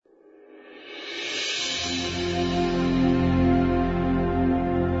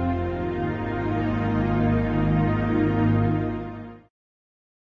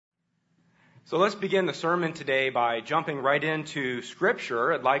So let's begin the sermon today by jumping right into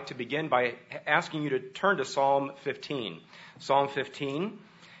Scripture. I'd like to begin by asking you to turn to Psalm 15. Psalm 15.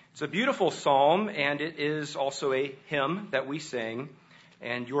 It's a beautiful psalm, and it is also a hymn that we sing,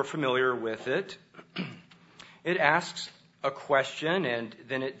 and you're familiar with it. It asks a question, and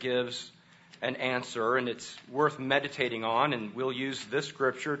then it gives an answer, and it's worth meditating on, and we'll use this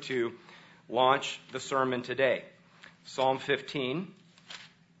Scripture to launch the sermon today. Psalm 15.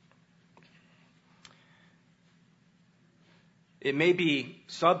 It may be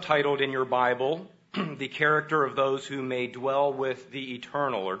subtitled in your Bible, The Character of Those Who May Dwell with the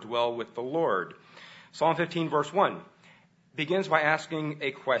Eternal or Dwell with the Lord. Psalm 15 verse 1 begins by asking a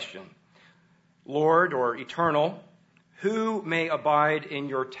question. Lord or Eternal, who may abide in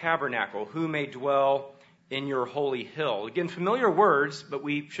your tabernacle? Who may dwell in your holy hill? Again, familiar words, but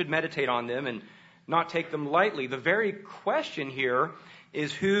we should meditate on them and not take them lightly. The very question here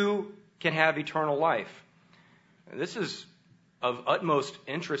is who can have eternal life? This is of utmost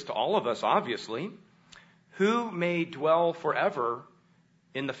interest to all of us, obviously. Who may dwell forever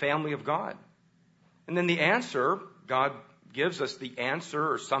in the family of God? And then the answer, God gives us the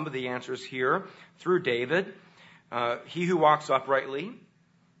answer, or some of the answers here, through David. He who walks uprightly,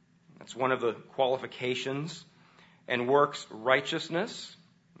 that's one of the qualifications, and works righteousness.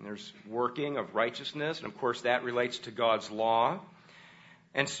 And there's working of righteousness, and of course that relates to God's law.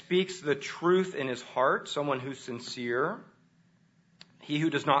 And speaks the truth in his heart, someone who's sincere. He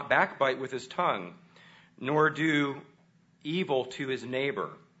who does not backbite with his tongue, nor do evil to his neighbor,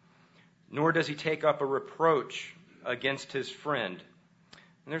 nor does he take up a reproach against his friend.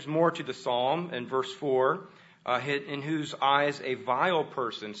 And there's more to the psalm in verse 4, in whose eyes a vile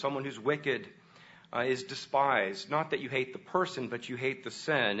person, someone who's wicked, is despised. Not that you hate the person, but you hate the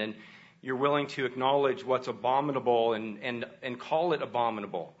sin, and you're willing to acknowledge what's abominable and call it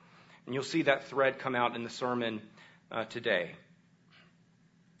abominable. And you'll see that thread come out in the sermon today.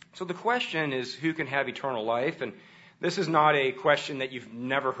 So the question is, who can have eternal life? And this is not a question that you've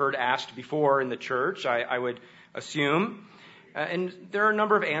never heard asked before in the church, I would assume. And there are a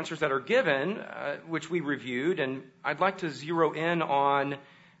number of answers that are given, which we reviewed, and I'd like to zero in on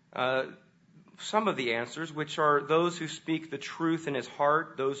some of the answers, which are those who speak the truth in his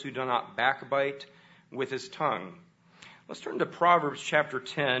heart, those who do not backbite with his tongue. Let's turn to Proverbs chapter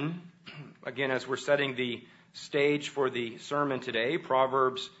 10, again, as we're setting the stage for the sermon today.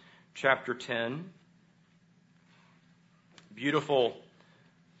 Proverbs chapter 10. Beautiful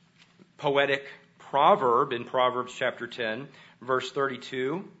poetic proverb in Proverbs chapter 10, verse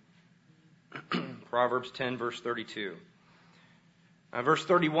 32. Proverbs 10, verse 32. Verse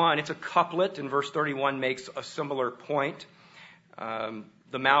 31, it's a couplet, and verse 31 makes a similar point.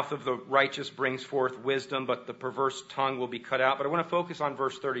 The mouth of the righteous brings forth wisdom, but the perverse tongue will be cut out. But I want to focus on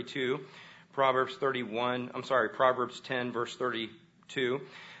verse 32. Proverbs 10, verse 32.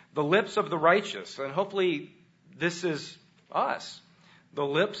 The lips of the righteous, and hopefully this is us, the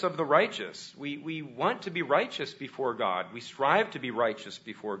lips of the righteous. We want to be righteous before God. We strive to be righteous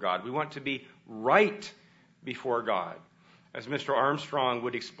before God. We want to be right before God. As Mr. Armstrong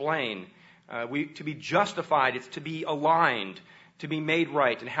would explain, to be justified, it's to be aligned, to be made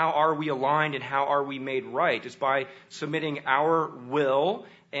right. And how are we aligned and how are we made right? It's by submitting our will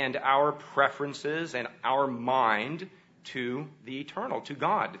and our preferences and our mind to the eternal, to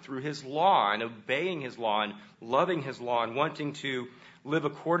God, through his law, and obeying his law, and loving his law, and wanting to live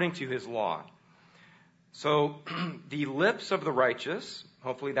according to his law. So the lips of the righteous,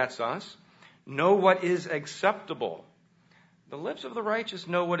 hopefully that's us, know what is acceptable. The lips of the righteous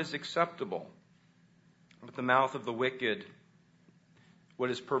know what is acceptable, but the mouth of the wicked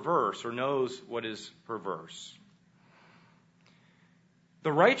what is perverse, or knows what is perverse.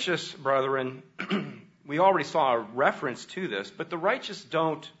 The righteous, brethren, we already saw a reference to this, but the righteous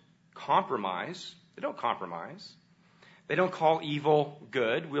don't compromise. They don't compromise. They don't call evil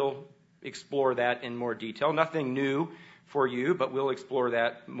good. We'll explore that in more detail. Nothing new for you, but we'll explore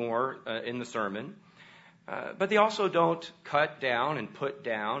that more in the sermon. But they also don't cut down and put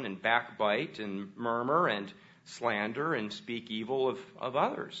down and backbite and murmur and slander and speak evil of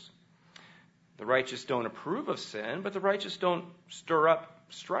others. The righteous don't approve of sin, but the righteous don't stir up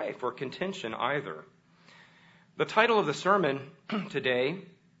strife or contention either. The title of the sermon today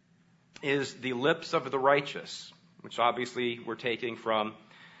is The Lips of the Righteous, which obviously we're taking from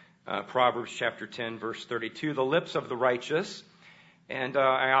Proverbs chapter 10, verse 32. The lips of the righteous. And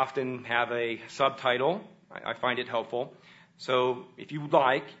I often have a subtitle. I find it helpful. So if you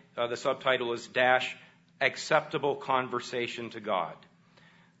like, the subtitle is acceptable conversation to God.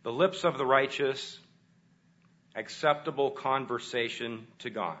 The lips of the righteous, acceptable conversation to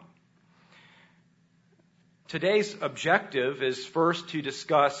God. Today's objective is first to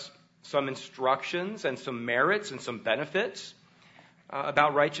discuss some instructions and some merits and some benefits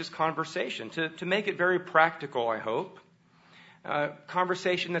about righteous conversation, to make it very practical, I hope.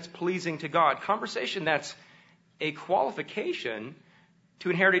 Conversation that's pleasing to God. Conversation that's a qualification to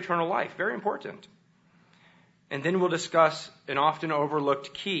inherit eternal life. Very important. And then we'll discuss an often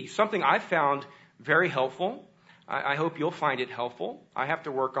overlooked key, something I've found very helpful. I hope you'll find it helpful. I have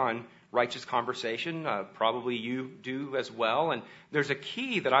to work on righteous conversation. Probably you do as well. And there's a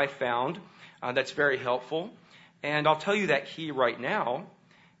key that I found that's very helpful. And I'll tell you that key right now.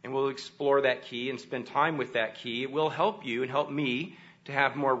 And we'll explore that key and spend time with that key. It will help you and help me to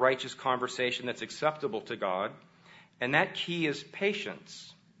have more righteous conversation that's acceptable to God. And that key is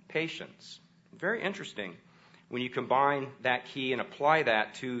patience. Patience. Very interesting when you combine that key and apply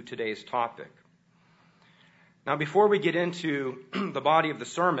that to today's topic. Now, before we get into the body of the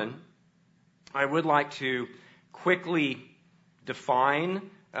sermon, I would like to quickly define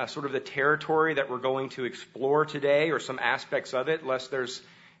sort of the territory that we're going to explore today, or some aspects of it, lest there's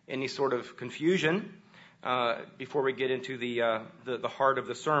any sort of confusion before we get into the heart of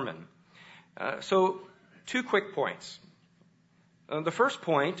the sermon. So, 2 quick points. The first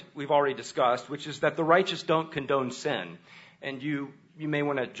point we've already discussed, which is that the righteous don't condone sin. And you may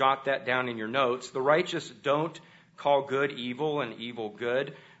want to jot that down in your notes. The righteous don't call good evil and evil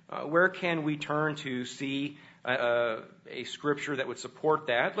good. Where can we turn to see a scripture that would support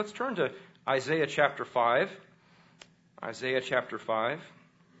that? Let's turn to Isaiah chapter 5. Isaiah chapter 5.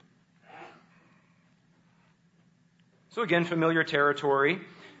 So again, familiar territory,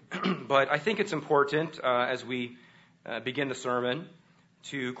 but I think it's important as we begin the sermon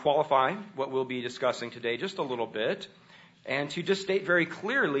to qualify what we'll be discussing today just a little bit, and to just state very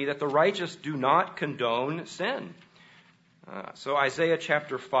clearly that the righteous do not condone sin. So Isaiah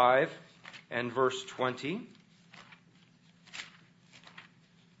chapter 5 and verse 20.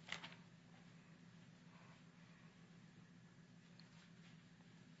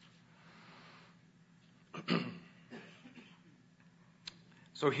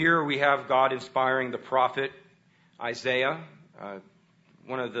 So here we have God inspiring the prophet Isaiah,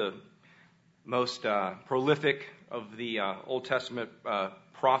 one of the most prolific of the Old Testament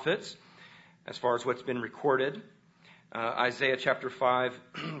prophets, as far as what's been recorded. Isaiah chapter 5,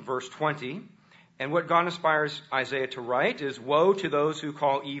 verse 20. And what God inspires Isaiah to write is, "Woe to those who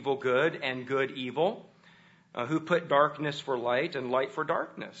call evil good and good evil, who put darkness for light and light for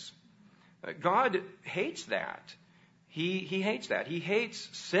darkness." God hates that. He hates that. He hates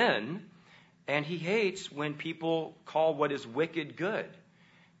sin, and he hates when people call what is wicked good.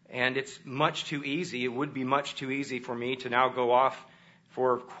 And it's much too easy. It would be much too easy for me to now go off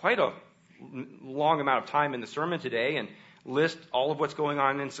for quite a long amount of time in the sermon today and list all of what's going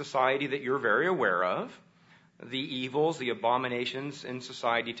on in society that you're very aware of, the evils, the abominations in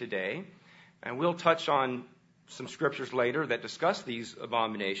society today. And we'll touch on some scriptures later that discuss these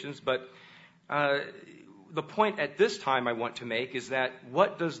abominations. But the point at this time I want to make is that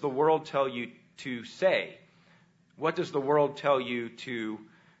what does the world tell you to say? What does the world tell you to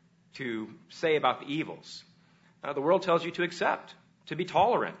say about the evils? The world tells you to accept, to be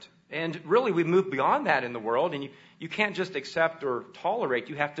tolerant. And really, we've moved beyond that in the world, and you can't just accept or tolerate.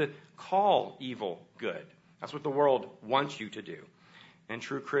 You have to call evil good. That's what the world wants you to do. And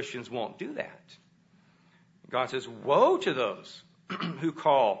true Christians won't do that. God says, "Woe to those who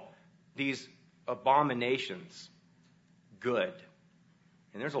call these abominations good."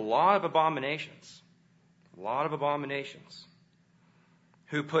 And there's a lot of abominations. A lot of abominations.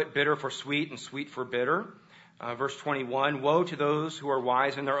 "Who put bitter for sweet and sweet for bitter." Verse 21, "Woe to those who are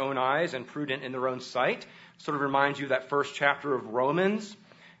wise in their own eyes and prudent in their own sight." Sort of reminds you of that first chapter of Romans,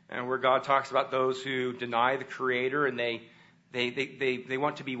 where God talks about those who deny the Creator, and they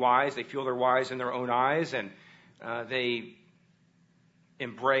want to be wise. They feel they're wise in their own eyes, and they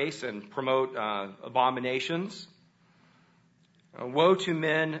embrace and promote abominations. "Woe to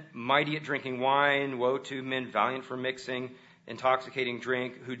men mighty at drinking wine. Woe to men valiant for mixing intoxicating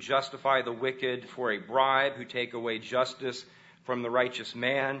drink, who justify the wicked for a bribe, who take away justice from the righteous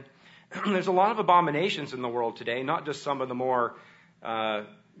man." There's a lot of abominations in the world today, not just some of the more,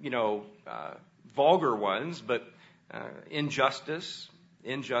 vulgar ones, but injustice,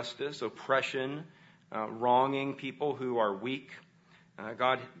 oppression, wronging people who are weak.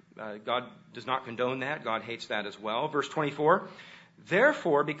 God does not condone that. God hates that as well. Verse 24,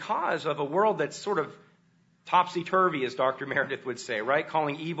 "Therefore, because of a world that's sort of topsy-turvy, as Dr. Meredith would say, right?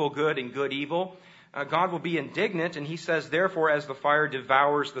 Calling evil good and good evil. God will be indignant, and he says, therefore, as the fire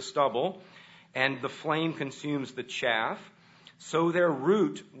devours the stubble and the flame consumes the chaff, so their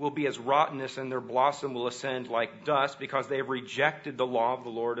root will be as rottenness and their blossom will ascend like dust, because they have rejected the law of the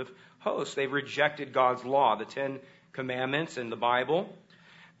Lord of hosts. They've rejected God's law, the 10 Commandments in the Bible.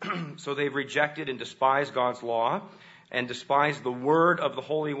 So they've rejected and despised God's law and despised the word of the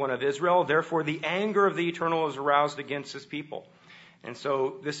Holy One of Israel. Therefore, the anger of the Eternal is aroused against his people. And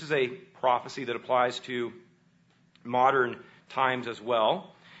so this is a prophecy that applies to modern times as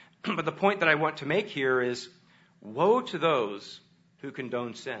well. But the point that I want to make here is, woe to those who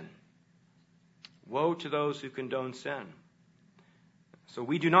condone sin. Woe to those who condone sin. So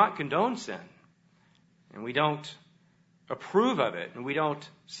we do not condone sin, and we don't approve of it, and we don't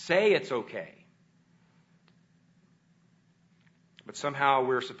say it's okay. But somehow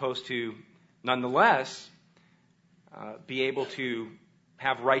we're supposed to, nonetheless, be able to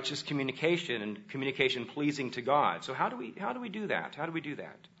have righteous communication and communication pleasing to God. So how do we do that? How do we do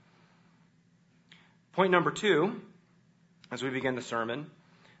that? Point number 2, as we begin the sermon,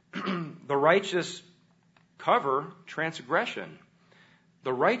 the righteous cover transgression.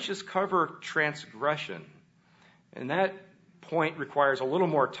 The righteous cover transgression. And that point requires a little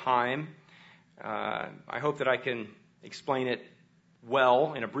more time. I hope that I can explain it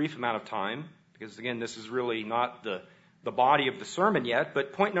well in a brief amount of time, because again, this is really not the body of the sermon yet.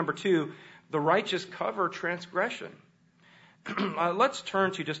 But point number 2, the righteous cover transgression. Let's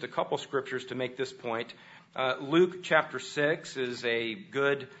turn to just a couple scriptures to make this point. Luke chapter 6 is a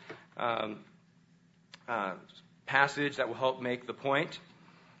good passage that will help make the point.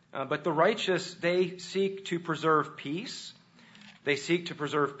 But the righteous, they seek to preserve peace. They seek to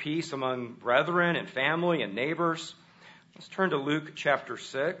preserve peace among brethren and family and neighbors. Let's turn to Luke chapter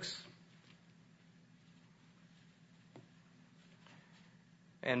 6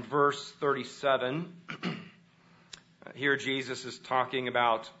 and verse 37. Here Jesus is talking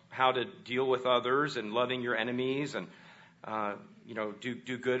about how to deal with others and loving your enemies and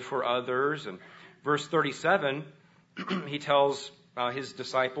do good for others. And verse 37, he tells his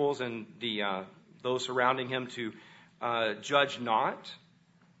disciples and those surrounding him to judge not,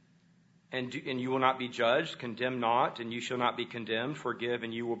 and you will not be judged. Condemn not, and you shall not be condemned. Forgive,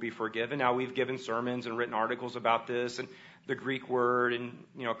 and you will be forgiven. Now, we've given sermons and written articles about this, and the Greek word, and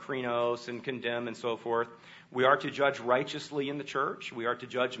krinos, and condemn, and so forth. We are to judge righteously in the church. We are to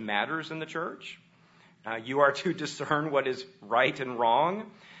judge matters in the church. You are to discern what is right and wrong,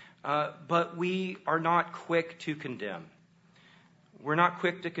 but we are not quick to condemn. We're not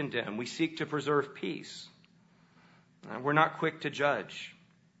quick to condemn. We seek to preserve peace. We're not quick to judge.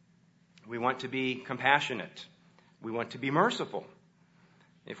 We want to be compassionate. We want to be merciful.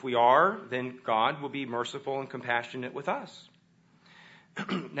 If we are, then God will be merciful and compassionate with us.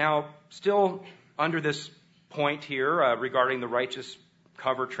 Now, still under this point here regarding the righteous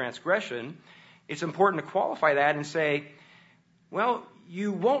cover transgression, it's important to qualify that and say, well,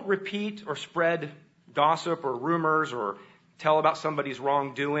 you won't repeat or spread gossip or rumors or tell about somebody's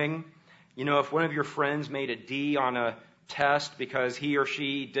wrongdoing. If one of your friends made a D on a test because he or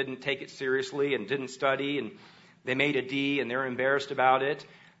she didn't take it seriously and didn't study, and they made a D and they're embarrassed about it,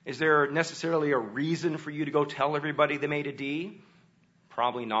 is there necessarily a reason for you to go tell everybody they made a D?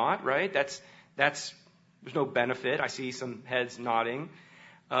 Probably not, right? There's no benefit. I see some heads nodding.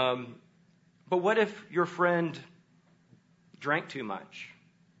 But what if your friend drank too much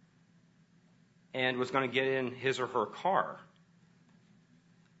and was going to get in his or her car?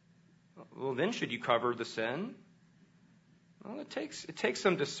 Well, then should you cover the sin? Well, it takes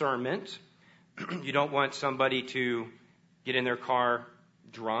some discernment. You don't want somebody to get in their car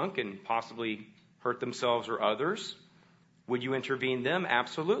drunk and possibly hurt themselves or others. Would you intervene them?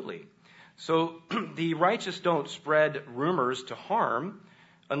 Absolutely. So the righteous don't spread rumors to harm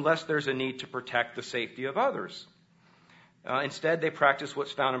unless there's a need to protect the safety of others. Instead, they practice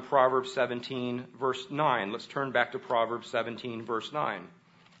what's found in Proverbs 17, verse 9. Let's turn back to Proverbs 17, verse 9.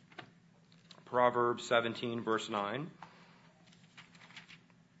 Proverbs 17, verse 9.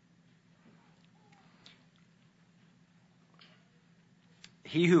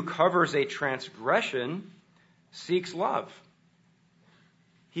 He who covers a transgression seeks love.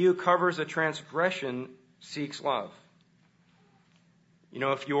 He who covers a transgression seeks love.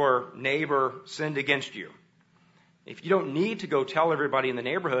 If your neighbor sinned against you, if you don't need to go tell everybody in the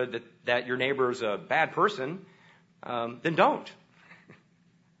neighborhood that your neighbor is a bad person, then don't.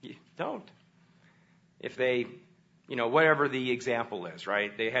 Don't. If they, whatever the example is,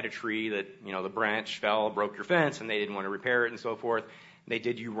 right? They had a tree that, the branch fell, broke your fence, and they didn't want to repair it and so forth. They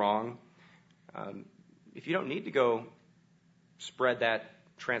did you wrong. If you don't need to go spread that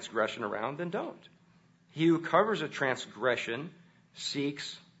transgression around, then don't. He who covers a transgression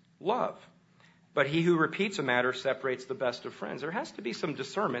seeks love, but he who repeats a matter separates the best of friends. There has to be some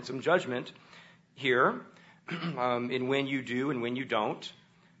discernment, some judgment here in when you do and when you don't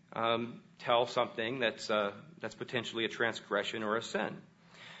tell something that's potentially a transgression or a sin.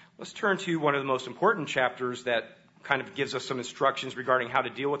 Let's turn to one of the most important chapters that kind of gives us some instructions regarding how to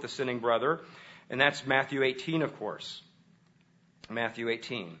deal with a sinning brother, and that's Matthew 18, of course. Matthew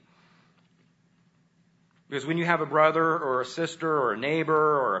 18. Because when you have a brother or a sister or a neighbor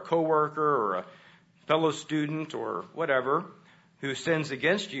or a coworker or a fellow student or whatever who sins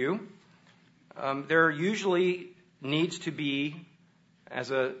against you, there usually needs to be,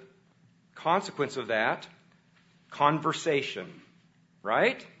 as a consequence of that, conversation,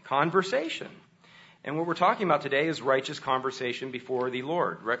 right? Conversation. And what we're talking about today is righteous conversation before the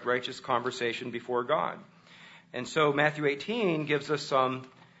Lord, righteous conversation before God. And so Matthew 18 gives us some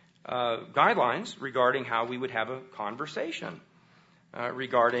guidelines regarding how we would have a conversation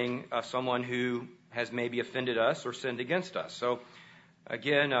regarding someone who has maybe offended us or sinned against us. So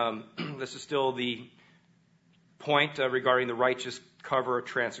again, this is still the point regarding the righteous cover of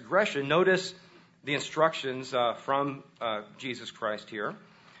transgression. Notice the instructions from Jesus Christ here.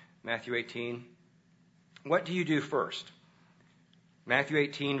 Matthew 18. What do you do first? Matthew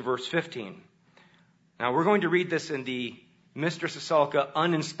 18, verse 15. Now, we're going to read this in the Mr. Saselka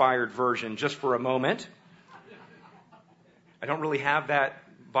uninspired version just for a moment. I don't really have that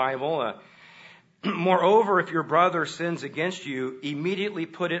Bible. Moreover, if your brother sins against you, immediately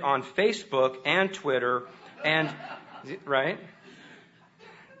put it on Facebook and Twitter and, right?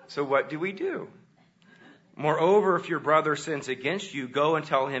 So what do we do? Moreover, if your brother sins against you, go and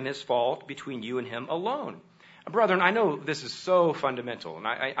tell him his fault between you and him alone. Brethren, I know this is so fundamental, and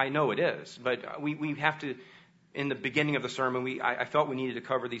I know it is, but we have to, in the beginning of the sermon, I felt we needed to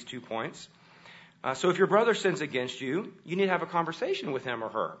cover these 2 points. So if your brother sins against you, you need to have a conversation with him or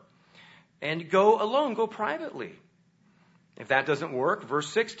her. And go alone, go privately. If that doesn't work, verse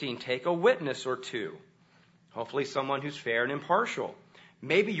 16, take a witness or two. Hopefully someone who's fair and impartial.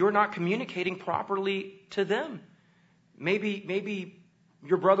 Maybe you're not communicating properly to them. Maybe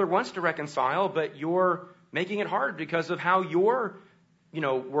your brother wants to reconcile, but you're making it hard because of how you're,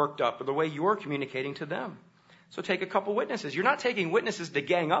 worked up or the way you're communicating to them. So take a couple witnesses. You're not taking witnesses to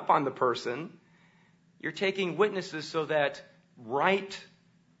gang up on the person. You're taking witnesses so that right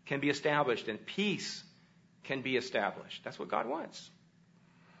can be established and peace can be established. That's what God wants.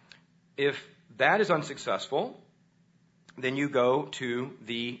 If that is unsuccessful, then you go to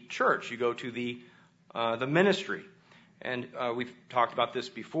the church. You go to the ministry. And we've talked about this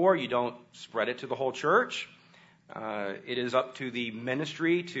before. You don't spread it to the whole church. It is up to the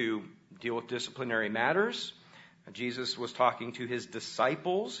ministry to deal with disciplinary matters. Jesus was talking to his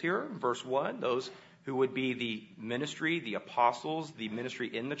disciples here, verse 1, those who would be the ministry, the apostles, the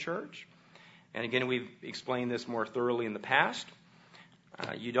ministry in the church. And again, we've explained this more thoroughly in the past.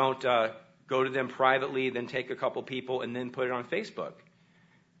 You don't go to them privately, then take a couple people, and then put it on Facebook.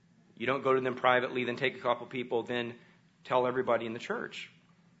 You don't go to them privately, then take a couple people, then tell everybody in the church.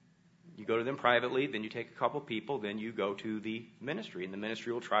 You go to them privately, then you take a couple people, then you go to the ministry. And the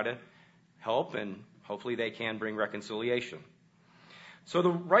ministry will try to help, and hopefully they can bring reconciliation. So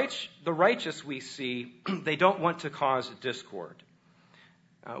the righteous we see, they don't want to cause discord.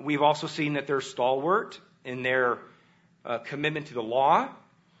 We've also seen that they're stalwart in their commitment to the law,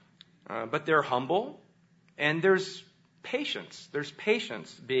 but they're humble, and there's patience. There's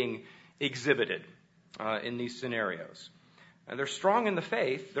patience being exhibited in these scenarios. And they're strong in the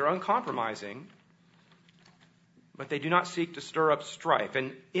faith, they're uncompromising, but they do not seek to stir up strife.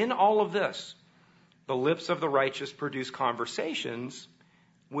 And in all of this, the lips of the righteous produce conversations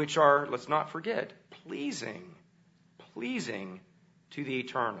which are, let's not forget, pleasing to the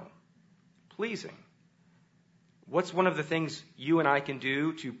eternal. Pleasing. What's one of the things you and I can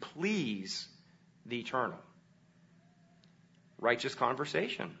do to please the eternal? Righteous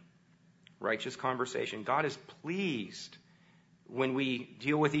conversation. Righteous conversation. God is pleased when we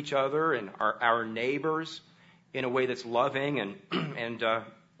deal with each other and our neighbors in a way that's loving and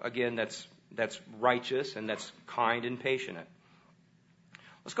again, that's righteous and that's kind and patient.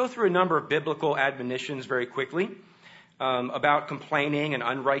 Let's go through a number of biblical admonitions very quickly about complaining and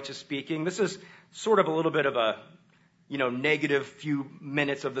unrighteous speaking. This is sort of a little bit of a, negative few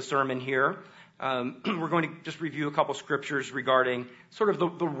minutes of the sermon here. We're going to just review a couple scriptures regarding sort of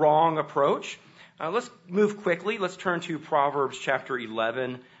the wrong approach. Let's move quickly. Let's turn to Proverbs chapter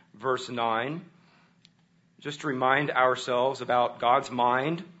 11, verse 9. Just to remind ourselves about God's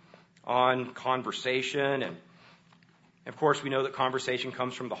mind on conversation and Of course, we know that conversation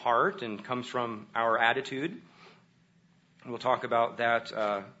comes from the heart and comes from our attitude. We'll talk about that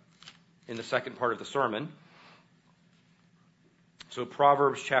in the second part of the sermon. So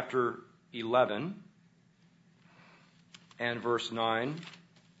Proverbs chapter 11 and verse 9.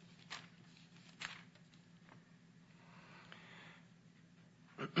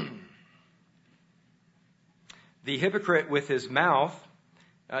 The hypocrite with his mouth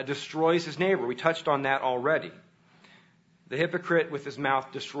destroys his neighbor. We touched on that already. The hypocrite with his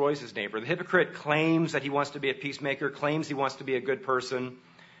mouth destroys his neighbor. The hypocrite claims that he wants to be a peacemaker, claims he wants to be a good person.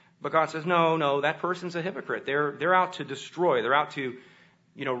 But God says, no, that person's a hypocrite. They're out to destroy. They're out to,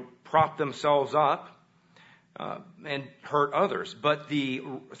 prop themselves up and hurt others. But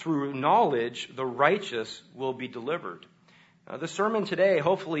through knowledge, the righteous will be delivered. The sermon today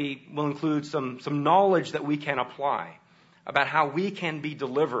hopefully will include some knowledge that we can apply about how we can be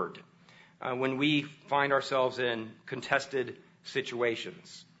delivered when we find ourselves in contested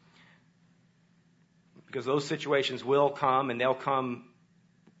situations. Because those situations will come, and they'll come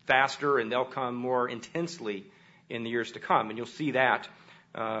faster, and they'll come more intensely in the years to come. And you'll see that.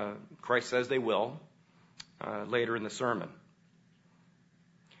 Christ says they will later in the sermon.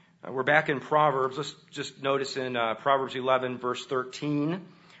 We're back in Proverbs. Let's just notice in Proverbs 11, verse 13.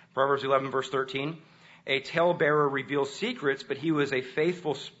 Proverbs 11, verse 13. A talebearer reveals secrets, but he who is a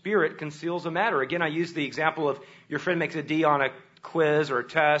faithful spirit conceals a matter. Again, I use the example of your friend makes a D on a quiz or a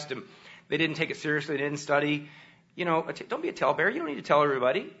test, and they didn't take it seriously, they didn't study. Don't be a talebearer. You don't need to tell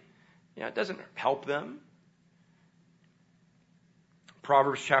everybody. It doesn't help them.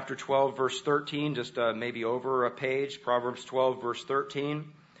 Proverbs chapter 12, verse 13, just maybe over a page. Proverbs 12, verse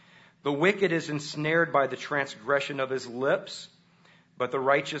 13. The wicked is ensnared by the transgression of his lips, but the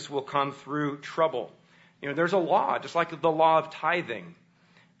righteous will come through trouble. There's a law, just like the law of tithing.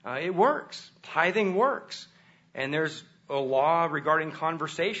 It works. Tithing works. And there's a law regarding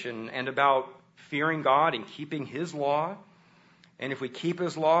conversation and about fearing God and keeping His law. And if we keep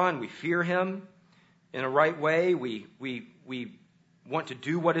His law and we fear Him in a right way, we want to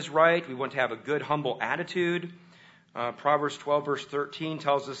do what is right. We want to have a good, humble attitude. Proverbs 12, verse 13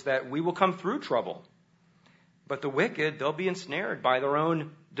 tells us that we will come through trouble. But the wicked, they'll be ensnared by their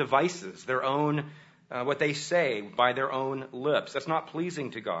own devices, their own, what they say, by their own lips. That's not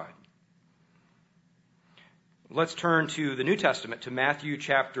pleasing to God. Let's turn to the New Testament, to Matthew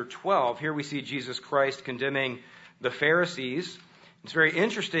chapter 12. Here we see Jesus Christ condemning the Pharisees. It's very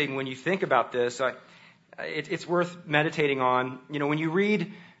interesting when you think about this. It's worth meditating on. When you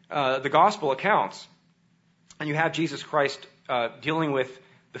read the gospel accounts, and you have Jesus Christ dealing with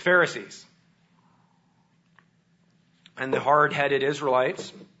the Pharisees and the hard-headed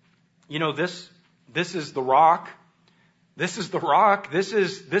Israelites. This is the rock. This is the rock. This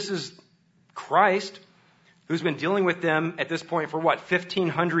is Christ, who's been dealing with them at this point for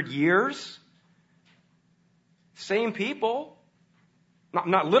 1,500 years? Same people.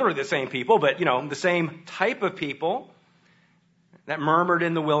 Not literally the same people, but, the same type of people that murmured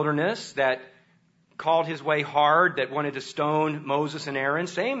in the wilderness, that called His way hard, that wanted to stone Moses and Aaron.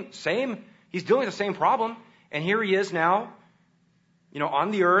 Same. He's dealing with the same problem. And here He is now, on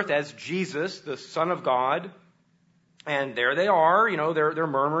the earth as Jesus, the Son of God. And there they are, they're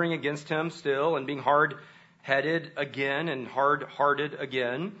murmuring against Him still and being hard-headed again and hard-hearted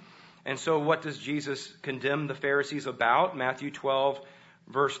again. And so what does Jesus condemn the Pharisees about? Matthew 12,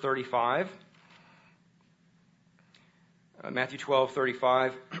 verse 35. Matthew 12,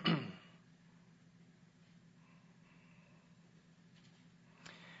 35.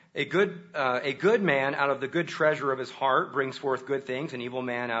 A good man out of the good treasure of his heart brings forth good things. An evil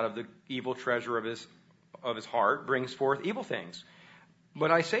man out of the evil treasure of his heart brings forth evil things.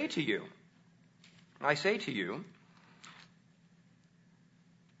 But I say to you that I say to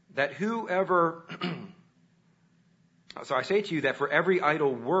you that for every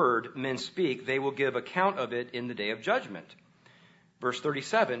idle word men speak, they will give account of it in the day of judgment. Verse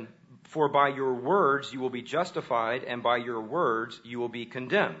 37, for by your words you will be justified, and by your words you will be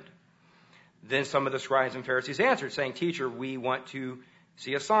condemned. Then some of the scribes and Pharisees answered, saying, Teacher, we want to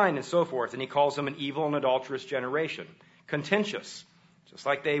see a sign, and so forth. And He calls them an evil and adulterous generation, contentious, just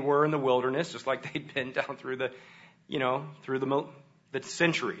like they were in the wilderness, just like they'd been down through the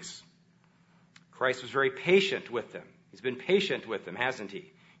centuries. Christ was very patient with them. He's been patient with them, hasn't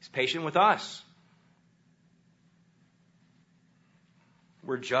He? He's patient with us.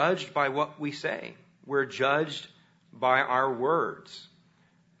 We're judged by what we say. We're judged by our words,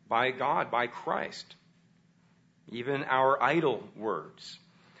 by God, by Christ, even our idle words.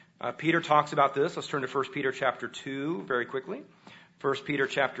 Peter talks about this. Let's turn to 1 Peter chapter 2 very quickly. 1 Peter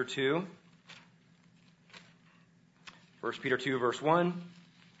chapter 2. 1 Peter 2, verse 1.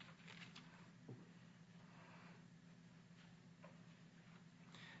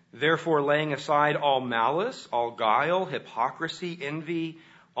 Therefore, laying aside all malice, all guile, hypocrisy, envy,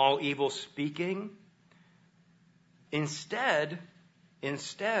 all evil speaking, instead,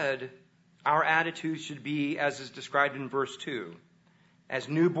 our attitude should be, as is described in verse 2, as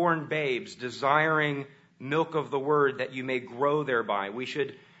newborn babes, desiring milk of the word that you may grow thereby. We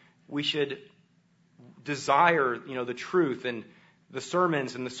should desire, the truth and the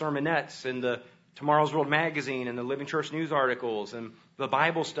sermons and the sermonettes and the Tomorrow's World magazine and the Living Church news articles and the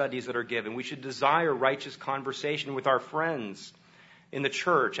Bible studies that are given. We should desire righteous conversation with our friends in the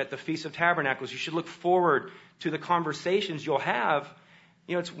church, at the Feast of Tabernacles. You should look forward to the conversations you'll have.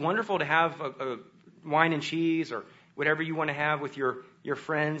 It's wonderful to have a wine and cheese or whatever you want to have with your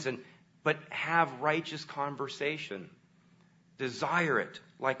friends, but have righteous conversation. Desire it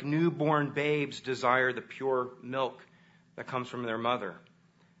like newborn babes desire the pure milk that comes from their mother.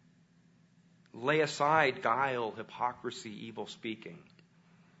 Lay aside guile, hypocrisy, evil speaking.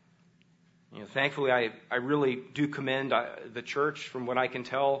 Thankfully, I really do commend the church. From what I can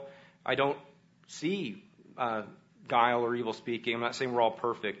tell, I don't see guile or evil speaking. I'm not saying we're all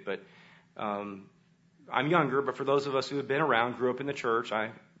perfect, but I'm younger. But for those of us who have been around, grew up in the church,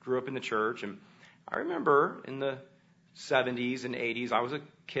 I grew up in the church, and I remember in the 70s and 80s, I was a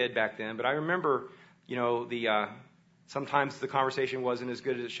kid back then, but I remember, sometimes the conversation wasn't as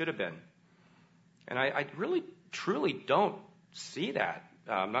good as it should have been. And I really, truly don't see that.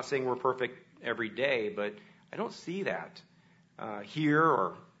 I'm not saying we're perfect every day, but I don't see that here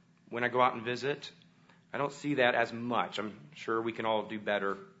or when I go out and visit. I don't see that as much. I'm sure we can all do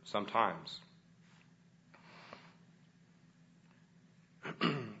better sometimes.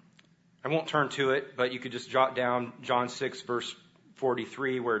 I won't turn to it, but you could just jot down John 6, verse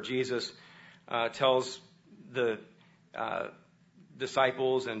 43, where Jesus tells the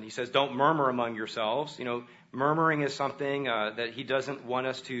disciples, and he says, don't murmur among yourselves. Murmuring is something that he doesn't want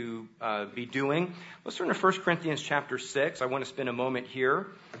us to be doing. Let's turn to 1 Corinthians chapter 6. I want to spend a moment here.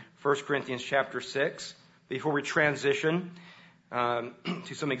 1 Corinthians chapter 6, before we transition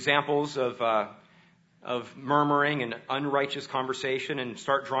to some examples of murmuring and unrighteous conversation and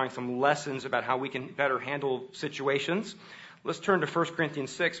start drawing some lessons about how we can better handle situations. Let's turn to 1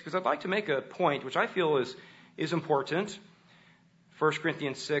 Corinthians 6, because I'd like to make a point which I feel is important. 1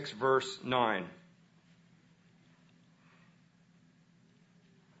 Corinthians 6, verse 9.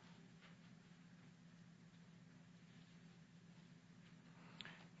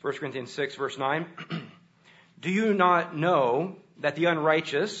 1 Corinthians 6, verse 9. Do you not know that the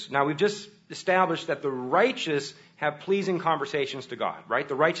unrighteous, now we've just established that the righteous have pleasing conversations to God, right?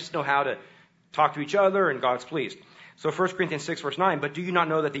 The righteous know how to talk to each other and God's pleased. So 1 Corinthians 6, verse 9, but do you not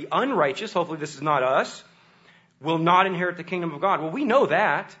know that the unrighteous, hopefully this is not us, will not inherit the kingdom of God? Well, we know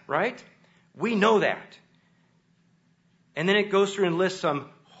that, right? We know that. And then it goes through and lists some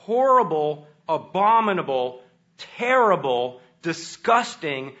horrible, abominable, terrible,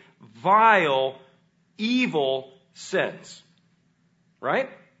 disgusting, vile, evil sins. Right?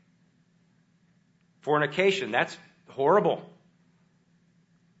 Fornication, that's horrible.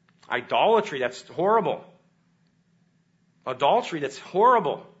 Idolatry, that's horrible. Adultery, that's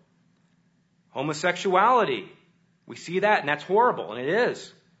horrible. Homosexuality, we see that, and that's horrible, and it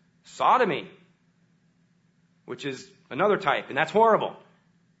is. Sodomy, which is another type, and that's horrible.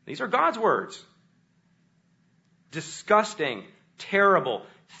 These are God's words. Disgusting, terrible,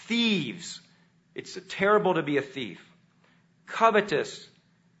 thieves. It's terrible to be a thief. Covetous,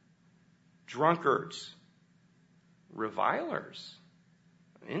 drunkards, revilers.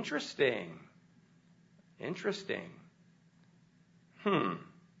 Interesting.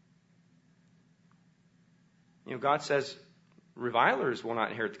 God says revilers will not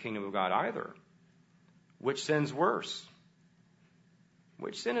inherit the kingdom of God either. Which sin's worse?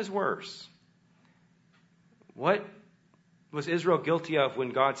 Which sin is worse? What was Israel guilty of when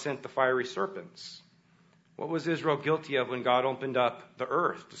God sent the fiery serpents? What was Israel guilty of when God opened up the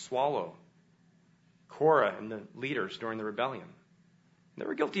earth to swallow Korah and the leaders during the rebellion? They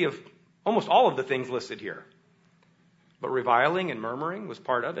were guilty of almost all of the things listed here. But reviling and murmuring was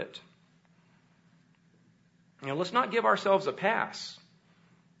part of it. Let's not give ourselves a pass.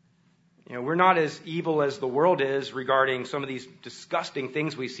 We're not as evil as the world is regarding some of these disgusting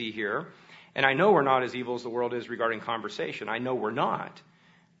things we see here. And I know we're not as evil as the world is regarding conversation. I know we're not.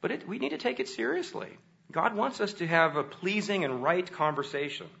 But we need to take it seriously. God wants us to have a pleasing and right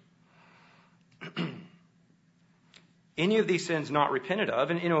conversation. Any of these sins not repented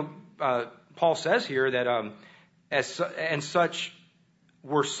of. And, Paul says here that and such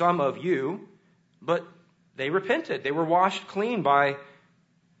were some of you, but they repented. They were washed clean by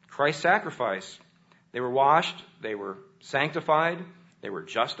Christ's sacrifice. They were washed, they were sanctified, they were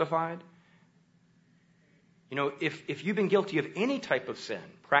justified. You know, if you've been guilty of any type of sin,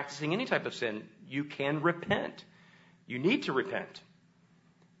 practicing any type of sin, you can repent. You need to repent.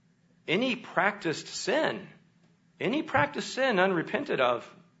 Any practiced sin unrepented of,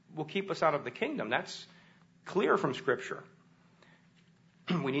 will keep us out of the kingdom. That's clear from Scripture.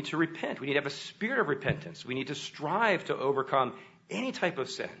 We need to repent. We need to have a spirit of repentance. We need to strive to overcome any type of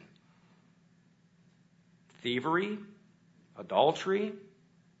sin. Thievery, adultery,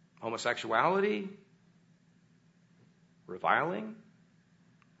 homosexuality, reviling.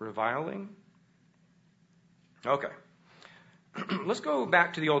 Okay. Let's go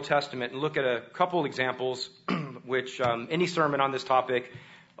back to the Old Testament and look at a couple examples which any sermon on this topic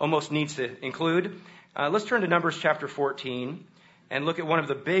almost needs to include. Let's turn to Numbers chapter 14 and look at one of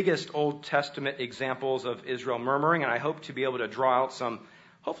the biggest Old Testament examples of Israel murmuring, and I hope to be able to draw out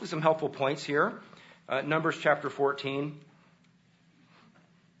hopefully some helpful points here. Numbers chapter 14.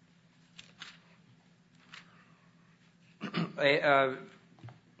 A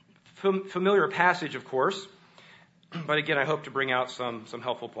familiar passage, of course, but again, I hope to bring out some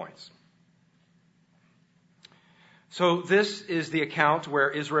helpful points. So this is the account where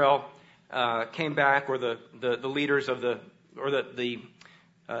Israel came back, or the leaders of the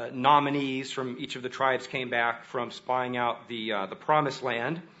nominees from each of the tribes came back from spying out the promised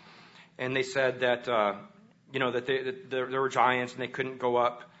land, and they said that that there were giants and they couldn't go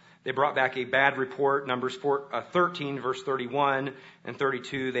up. They brought back a bad report. Numbers 13, verse 31 and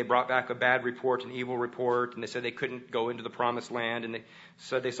 32, they brought back a bad report, an evil report, and they said they couldn't go into the promised land, and they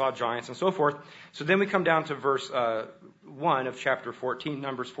said they saw giants and so forth. So then we come down to verse 1 of chapter 14,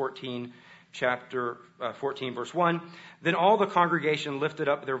 Numbers 14, chapter 14, verse 1. Then all the congregation lifted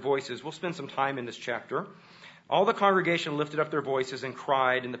up their voices. We'll spend some time in this chapter. All the congregation lifted up their voices and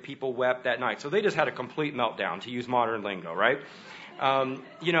cried, and the people wept that night. So they just had a complete meltdown, to use modern lingo, right?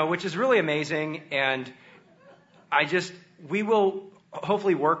 Which is really amazing. And we will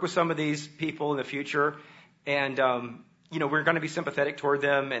hopefully work with some of these people in the future. And, we're going to be sympathetic toward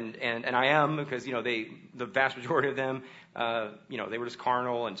them. And I am, because, the vast majority of them, they were just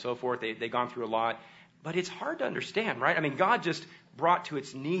carnal and so forth. They'd gone through a lot. But it's hard to understand, right? I mean, God just brought to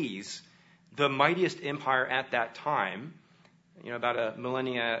its knees the mightiest empire at that time, about a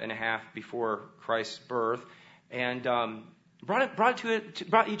millennia and a half before Christ's birth. And,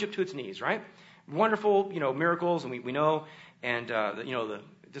 brought Egypt to its knees, right? Wonderful, miracles, and we know, and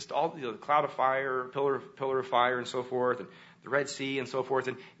the cloud of fire, pillar of fire, and so forth, and the Red Sea, and so forth,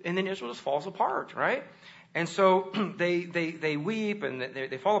 and then Israel just falls apart, right? And so they weep and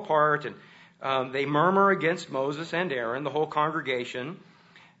they fall apart, and they murmur against Moses and Aaron, the whole congregation,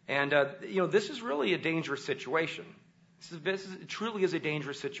 and this is really a dangerous situation. This truly is a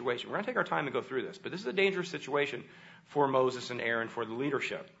dangerous situation. We're going to take our time and go through this, but this is a dangerous situation for Moses and Aaron, for the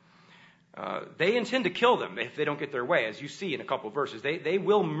leadership. They intend to kill them if they don't get their way, as you see in a couple of verses. They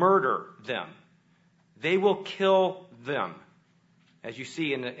will murder them. They will kill them, as you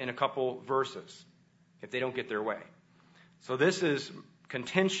see in a couple verses, if they don't get their way. So this is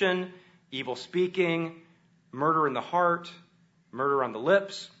contention, evil speaking, murder in the heart, murder on the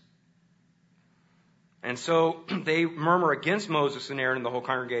lips. And so they murmur against Moses and Aaron and the whole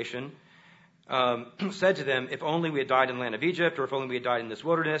congregation, said to them, if only we had died in the land of Egypt, or if only we had died in this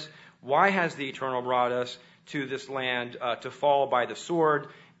wilderness. Why has the Eternal brought us to this land to fall by the sword?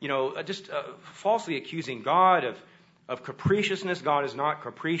 Falsely accusing God of capriciousness. God is not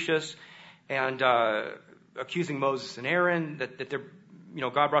capricious. And accusing Moses and Aaron that they're,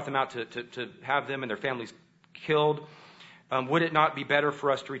 God brought them out to have them and their families killed. Would it not be better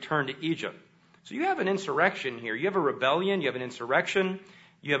for us to return to Egypt? So you have an insurrection here. You have a rebellion. You have an insurrection.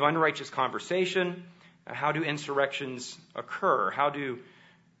 You have unrighteous conversation. How do insurrections occur? How do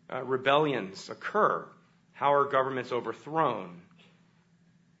rebellions occur? How are governments overthrown?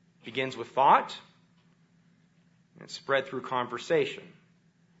 It begins with thought. And it's spread through conversation.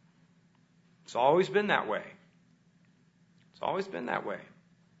 It's always been that way. It's always been that way.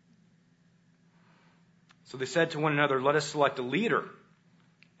 So they said to one another, let us select a leader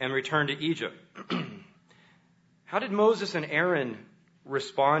and return to Egypt. How did Moses and Aaron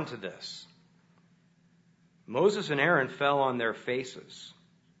respond to this? Moses and Aaron fell on their faces.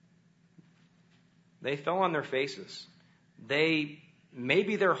 They fell on their faces.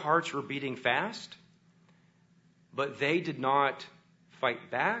 Maybe their hearts were beating fast, but they did not fight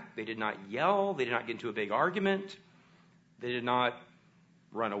back. They did not yell. They did not get into a big argument. They did not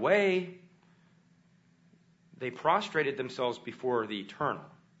run away. They prostrated themselves before the Eternal,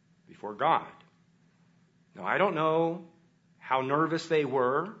 before God. Now, I don't know how nervous they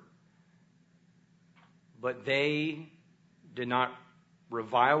were, but they did not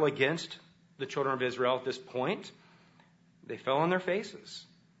revile against the children of Israel at this point. They fell on their faces.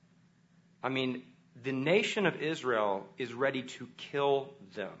 I mean, the nation of Israel is ready to kill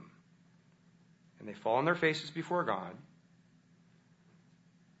them. And they fall on their faces before God.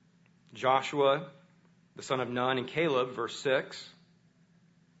 Joshua, the son of Nun, and Caleb, verse 6,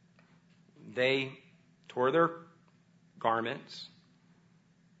 they tore their garments.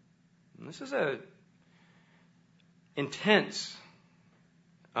 And this is a intense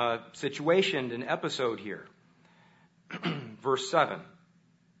situation and episode here. Verse 7.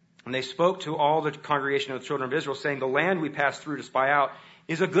 And they spoke to all the congregation of the children of Israel, saying, the land we passed through to spy out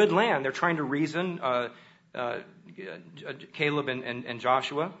is a good land. They're trying to reason, Caleb and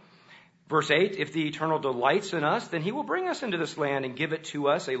Joshua. Verse 8, if the Eternal delights in us, then he will bring us into this land and give it to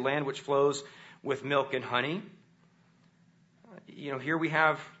us, a land which flows with milk and honey. Here we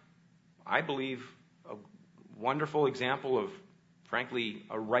have, I believe, a wonderful example of, frankly,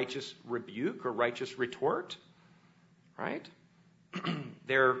 a righteous rebuke or righteous retort, right?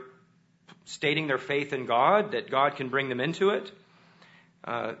 They're stating their faith in God, that God can bring them into it.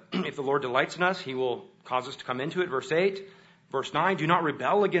 If the Lord delights in us, he will cause us to come into it. Verse 8. Verse 9, do not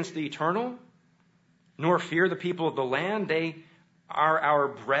rebel against the Eternal, nor fear the people of the land. They are our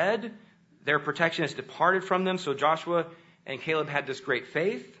bread. Their protection has departed from them. So Joshua and Caleb had this great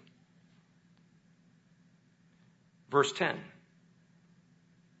faith. Verse 10,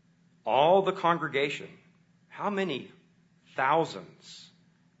 all the congregation, how many thousands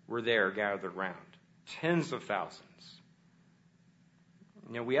were there gathered around? Tens of thousands.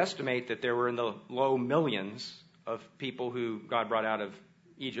 We estimate that there were in the low millions of people who God brought out of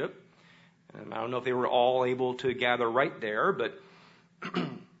Egypt. And I don't know if they were all able to gather right there, but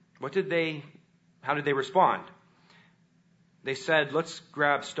how did they respond? They said, let's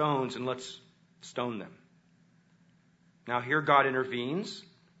grab stones and let's stone them. Now here God intervenes.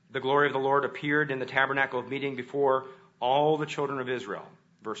 The glory of the Lord appeared in the tabernacle of meeting before all the children of Israel.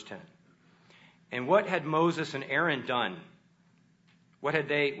 Verse 10. And what had Moses and Aaron done? What did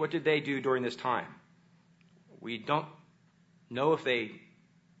they do during this time? We don't know if they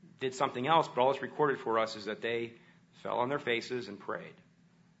did something else, but all that's recorded for us is that they fell on their faces and prayed.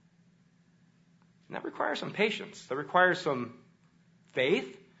 And that requires some patience. That requires some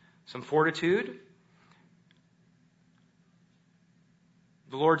faith, some fortitude.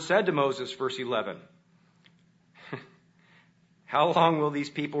 The Lord said to Moses, verse 11, how long will these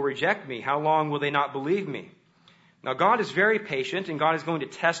people reject me? How long will they not believe me? Now God is very patient, and God is going to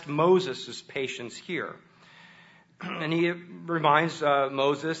test Moses' patience here. And he reminds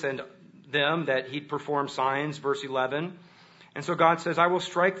Moses and them that he'd perform signs, verse 11. And so God says, I will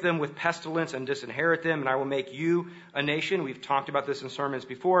strike them with pestilence and disinherit them, and I will make you a nation. We've talked about this in sermons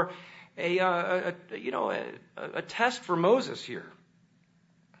before. A test for Moses here.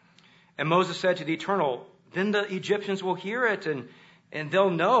 And Moses said to the Eternal, then the Egyptians will hear it, and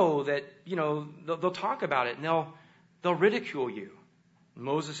they'll know that, they'll talk about it, and they'll ridicule you.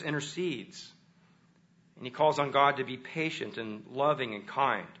 Moses intercedes. And he calls on God to be patient and loving and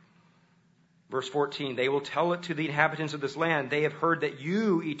kind. Verse 14, they will tell it to the inhabitants of this land. They have heard that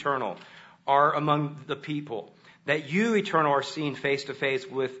you, Eternal, are among the people. That you, Eternal, are seen face to face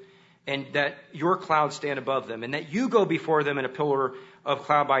with, and that your clouds stand above them. And that you go before them in a pillar of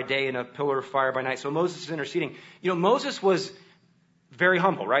cloud by day and a pillar of fire by night. So Moses is interceding. Moses was very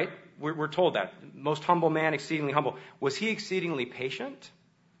humble, right? We're told that. Most humble man, exceedingly humble. Was he exceedingly patient?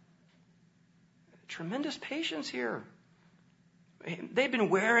 Tremendous patience here. They've been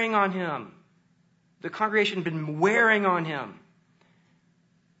wearing on him. The congregation had been wearing on him.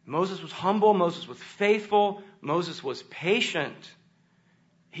 Moses was humble. Moses was faithful. Moses was patient.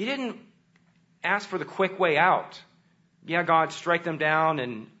 He didn't ask for the quick way out. Yeah, God, strike them down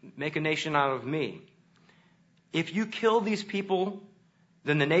and make a nation out of me. If you kill these people,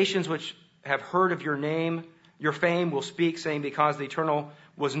 then the nations which have heard of your name, your fame, will speak, saying, because the Eternal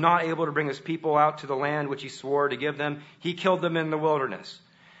was not able to bring his people out to the land which he swore to give them, he killed them in the wilderness.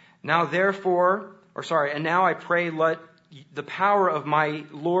 Now I pray, let the power of my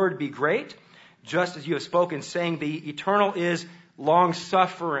Lord be great, just as you have spoken, saying, the Eternal is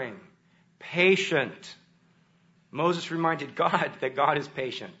long-suffering, patient. Moses reminded God that God is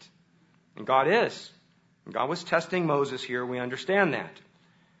patient. And God is. And God was testing Moses here. We understand that.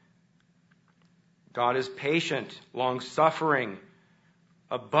 God is patient, long-suffering,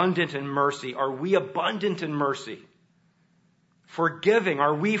 abundant in mercy. Are we abundant in mercy? Forgiving.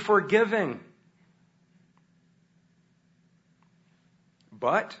 Are we forgiving?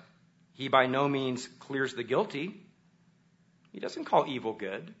 But He by no means clears the guilty. He doesn't call evil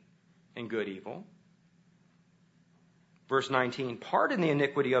good and good evil. Verse 19, pardon the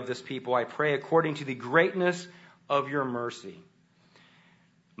iniquity of this people, I pray, according to the greatness of your mercy.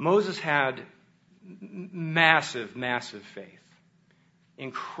 Moses had massive, massive faith,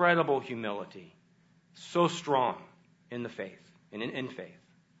 incredible humility, so strong in the faith, in faith.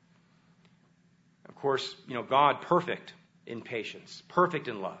 Of course, God perfect in patience, perfect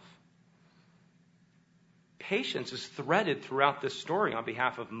in love. Patience is threaded throughout this story on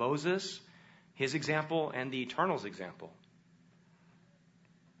behalf of Moses, his example, and the Eternal's example.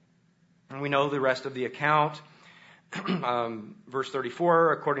 And we know the rest of the account. Verse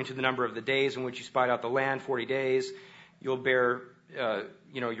 34, according to the number of the days in which you spied out the land, 40 days, you'll bear,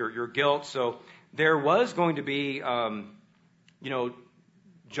 your guilt. So there was going to be,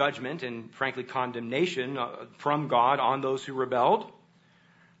 judgment and frankly condemnation from God on those who rebelled.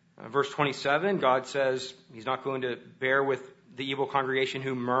 Verse 27, God says he's not going to bear with the evil congregation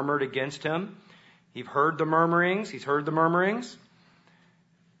who murmured against him. He's heard the murmurings.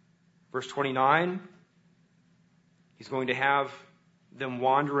 Verse 29, he's going to have them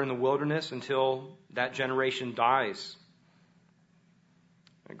wander in the wilderness until that generation dies.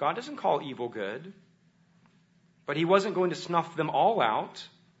 God doesn't call evil good, but he wasn't going to snuff them all out.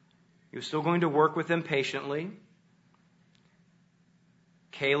 He was still going to work with them patiently.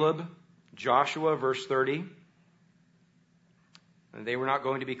 Caleb, Joshua, verse 30, they were not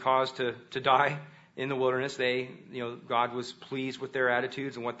going to be caused to die in the wilderness. God was pleased with their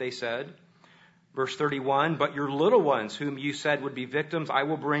attitudes and what they said. Verse 31, but your little ones, whom you said would be victims, I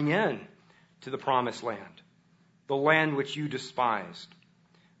will bring in to the promised land, the land which you despised.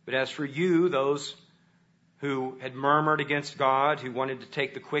 But as for you, those who had murmured against God, who wanted to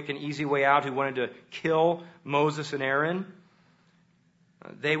take the quick and easy way out, who wanted to kill Moses and Aaron,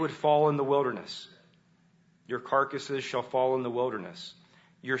 they would fall in the wilderness. Your carcasses shall fall in the wilderness.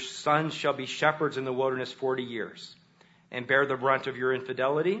 Your sons shall be shepherds in the wilderness 40 years, and bear the brunt of your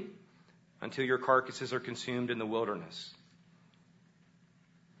infidelity until your carcasses are consumed in the wilderness.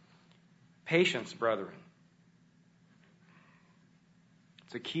 Patience, brethren.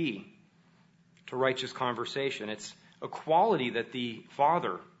 It's a key to righteous conversation. It's a quality that the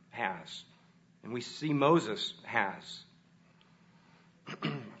Father has, and we see Moses has.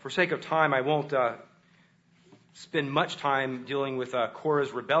 For sake of time, I won't spend much time dealing with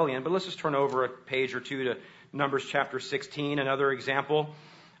Korah's rebellion, but let's just turn over a page or two to Numbers chapter 16, another example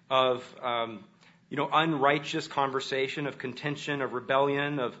of unrighteous conversation, of contention, of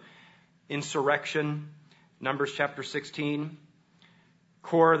rebellion, of insurrection. Numbers chapter 16.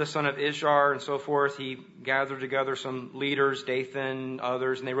 Korah, the son of Ishar, and so forth, he gathered together some leaders, Dathan,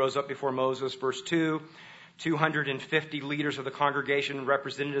 others, and they rose up before Moses. Verse 2, 250 leaders of the congregation,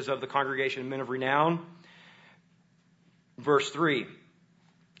 representatives of the congregation, men of renown. Verse 3,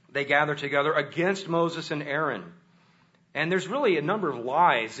 they gathered together against Moses and Aaron. And there's really a number of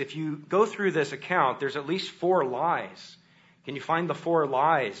lies. If you go through this account, there's at least 4 lies. Can you find the 4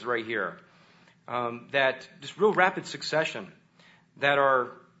 lies right here? That just real rapid succession, that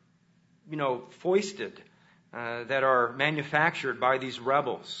are, foisted, that are manufactured by these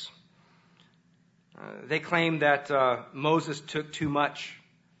rebels. They claim that Moses took too much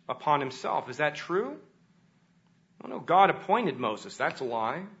upon himself. Is that true? Well, no, God appointed Moses. That's a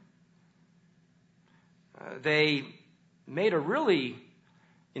lie. They made a really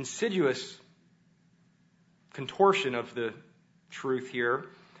insidious contortion of the truth here.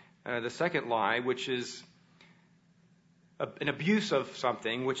 The second lie, which is an abuse of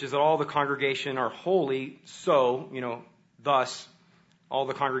something, which is that all the congregation are holy, so, thus all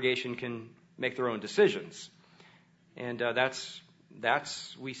the congregation can make their own decisions. And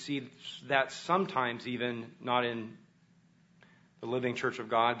we see that sometimes even not in the living church of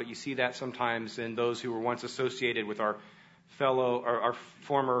God, but you see that sometimes in those who were once associated with our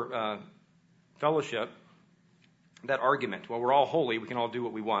former fellowship, that argument. Well, we're all holy, we can all do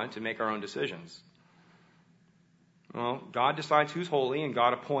what we want and make our own decisions. Well, God decides who's holy, and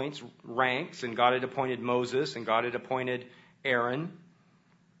God appoints ranks, and God had appointed Moses, and God had appointed Aaron.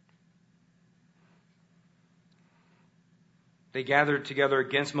 They gathered together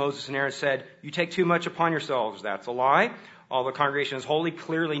against Moses and Aaron and said, you take too much upon yourselves. That's a lie. All the congregation is holy.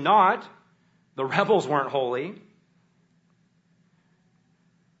 Clearly not. The rebels weren't holy.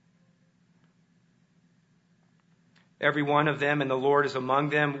 Every one of them, and the Lord is among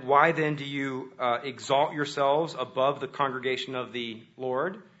them. Why then do you exalt yourselves above the congregation of the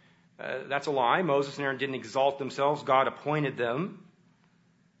Lord? That's a lie. Moses and Aaron didn't exalt themselves. God appointed them.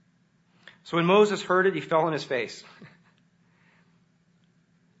 So when Moses heard it, he fell on his face.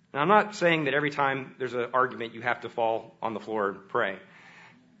 Now, I'm not saying that every time there's an argument you have to fall on the floor and pray.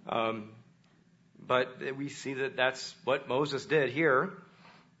 But we see that that's what Moses did here.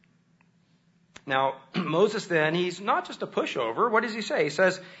 Now, Moses then, he's not just a pushover. What does he say? He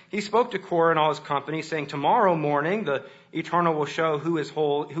says, he spoke to Korah and all his company, saying, tomorrow morning the Eternal will show who is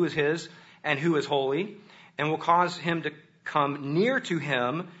his and who is holy, and will cause him to come near to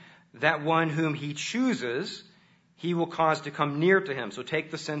him, that one whom he chooses, he will cause to come near to him. So take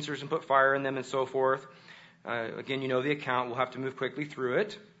the censers and put fire in them and so forth. Again, you know the account. We'll have to move quickly through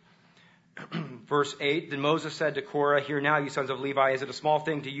it. Verse 8, then Moses said to Korah, hear now, you sons of Levi, is it a small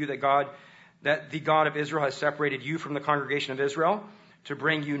thing to you that the God of Israel has separated you from the congregation of Israel to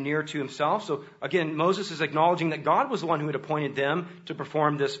bring you near to himself? So again, Moses is acknowledging that God was the one who had appointed them to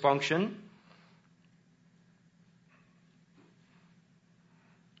perform this function.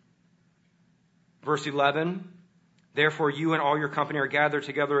 Verse 11, therefore you and all your company are gathered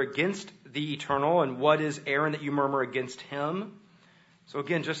together against the Eternal, and what is Aaron that you murmur against him? So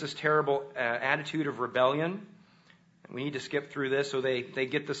again, just this terrible attitude of rebellion. We need to skip through this. So they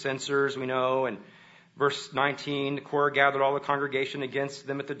get the censers, we know. And verse 19, Korah gathered all the congregation against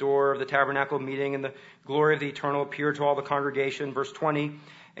them at the door of the tabernacle meeting, and the glory of the Eternal appeared to all the congregation. Verse 20,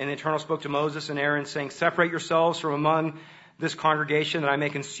 and the Eternal spoke to Moses and Aaron, saying, separate yourselves from among this congregation, that I may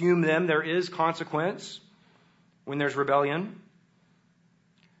consume them. There is consequence when there's rebellion.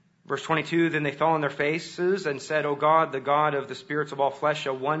 Verse 22, then they fell on their faces and said, O God, the God of the spirits of all flesh,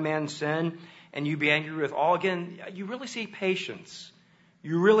 shall one man sin, and you be angry with all? Again, you really see patience.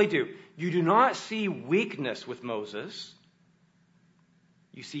 You really do. You do not see weakness with Moses.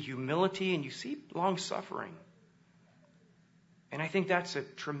 You see humility and you see long-suffering. And I think that's a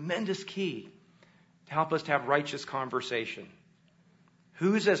tremendous key to help us to have righteous conversation.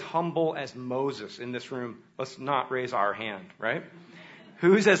 Who's as humble as Moses in this room? Let's not raise our hand, right?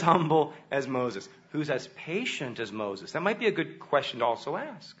 Who's as humble as Moses? Who's as patient as Moses? That might be a good question to also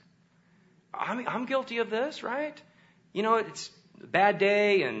ask. I'm guilty of this, right? You know, it's a bad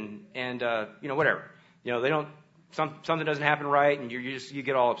day and whatever. You know, something doesn't happen right, and you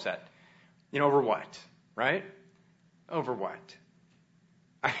get all upset. You know, over what, right? Over what?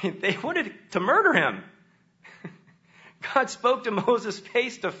 I mean, they wanted to murder him. God spoke to Moses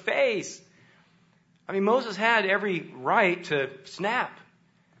face to face. I mean, Moses had every right to snap.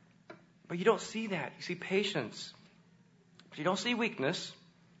 But you don't see that. You see patience. But you don't see weakness.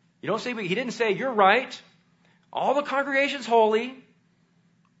 He didn't say, you're right. All the congregation's holy.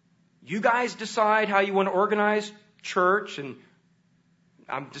 You guys decide how you want to organize church. And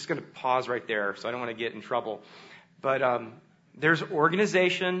I'm just going to pause right there, so I don't want to get in trouble. But there's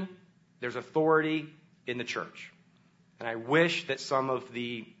organization, there's authority in the church. And I wish that some of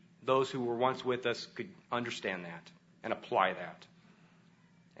those who were once with us could understand that and apply that.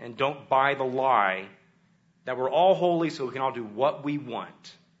 And don't buy the lie that we're all holy so we can all do what we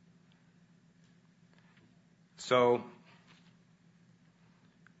want. So,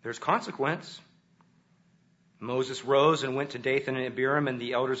 there's consequence. Moses rose and went to Dathan and Abiram, and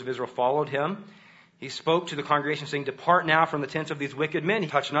the elders of Israel followed him. He spoke to the congregation, saying, depart now from the tents of these wicked men. He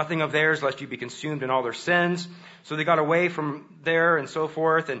touched nothing of theirs, lest you be consumed in all their sins. So they got away from there and so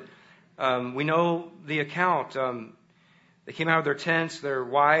forth. And we know the account. They came out of their tents, their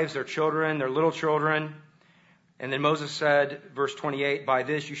wives, their children, their little children. And then Moses said, verse 28, by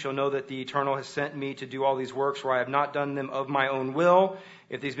this you shall know that the Eternal has sent me to do all these works, for I have not done them of my own will.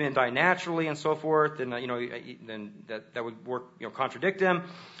 If these men die naturally and so forth, then that would work, contradict him.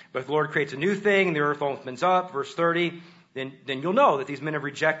 But if the Lord creates a new thing and the earth opens up, verse 30, then you'll know that these men have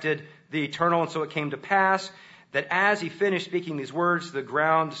rejected the Eternal. And so it came to pass that as he finished speaking these words, the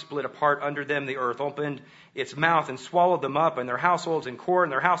ground split apart under them. The earth opened its mouth and swallowed them up, and their households and Korah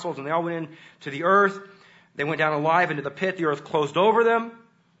and their households, and they all went into the earth. They went down alive into the pit. The earth closed over them.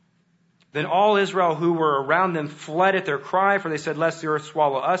 Then all Israel who were around them fled at their cry, for they said, lest the earth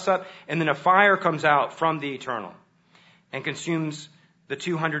swallow us up. And then a fire comes out from the Eternal and consumes the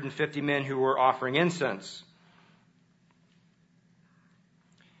 250 men who were offering incense.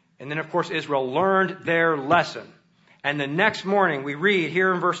 And then, of course, Israel learned their lesson. And the next morning, we read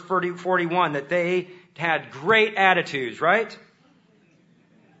here in verse 41 that they had great attitudes, right?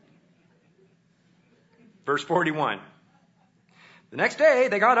 Verse 41. The next day,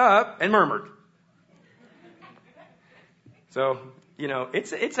 they got up and murmured. So,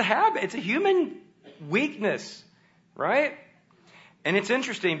 it's a habit. It's a human weakness, right? And it's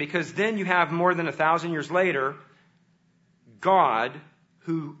interesting because then you have more than 1,000 years later, God,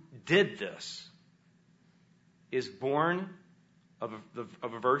 who did this, is born of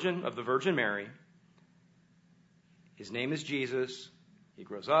the Virgin Mary. His name is Jesus. He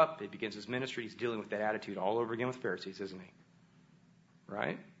grows up, he begins his ministry, he's dealing with that attitude all over again with Pharisees, isn't he?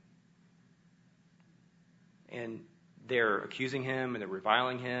 Right? And they're accusing him, and they're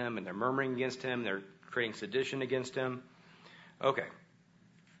reviling him, and they're murmuring against him, they're creating sedition against him. Okay.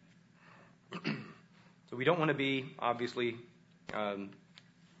 So we don't want to be, obviously,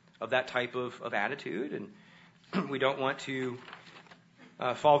 of that type of attitude, and we don't want to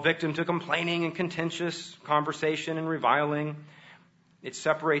fall victim to complaining and contentious conversation and reviling. It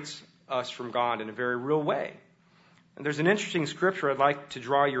separates us from God in a very real way. And there's an interesting scripture I'd like to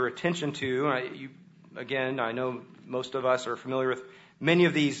draw your attention to. Again, I know most of us are familiar with many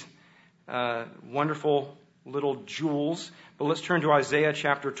of these wonderful little jewels, but let's turn to Isaiah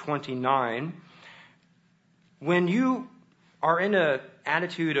chapter 29. When you are in an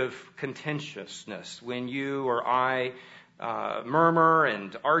attitude of contentiousness, when you or I murmur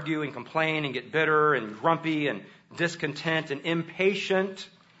and argue and complain and get bitter and grumpy and discontent and impatient,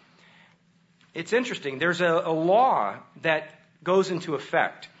 it's interesting. There's a law that goes into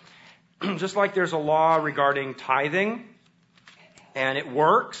effect. Just like there's a law regarding tithing, and it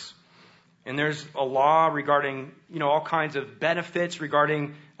works, and there's a law regarding, all kinds of benefits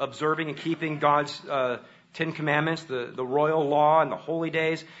regarding observing and keeping God's Ten Commandments, the royal law and the holy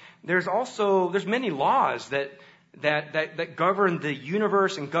days. There's many laws that govern the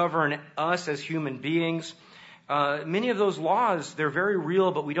universe and govern us as human beings. Many of those laws, they're very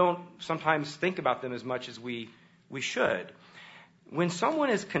real, but we don't sometimes think about them as much as we should. When someone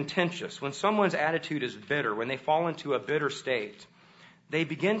is contentious, when someone's attitude is bitter, when they fall into a bitter state, they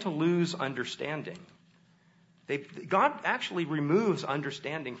begin to lose understanding. God actually removes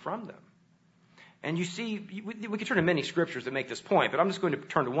understanding from them. And you see, we could turn to many scriptures that make this point, but I'm just going to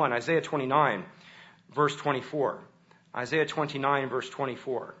turn to one, Isaiah 29, verse 24. Isaiah 29, verse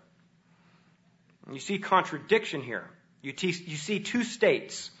 24. You see contradiction here. You see two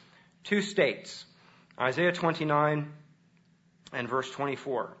states. Isaiah 29 and verse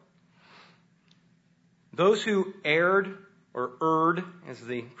 24. Those who erred, or erred is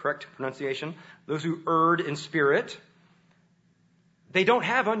the correct pronunciation, those who erred in spirit, they don't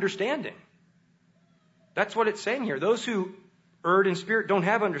have understanding. That's what it's saying here. Those who erred in spirit don't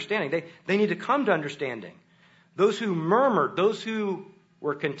have understanding. They need to come to understanding. Those who murmured, those who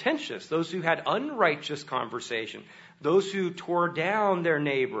were contentious, those who had unrighteous conversation, those who tore down their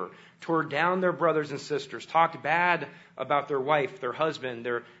neighbor, tore down their brothers and sisters, talked bad about their wife, their husband,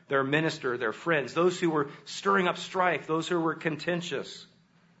 their minister, their friends, those who were stirring up strife, those who were contentious.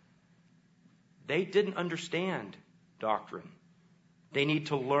 They didn't understand doctrine. They need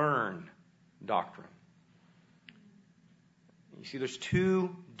to learn doctrine. You see, there's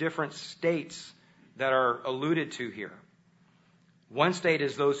two different states that are alluded to here. One state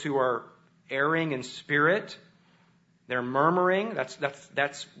is those who are erring in spirit. They're murmuring.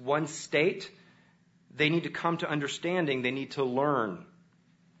 That's one state. They need to come to understanding. They need to learn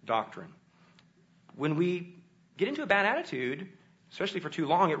doctrine. When we get into a bad attitude, especially for too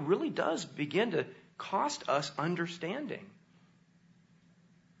long, it really does begin to cost us understanding.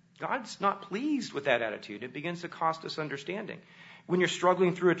 God's not pleased with that attitude. It begins to cost us understanding. When you're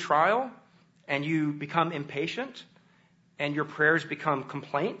struggling through a trial and you become impatient and your prayers become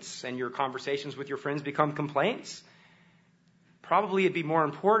complaints and your conversations with your friends become complaints, probably it'd be more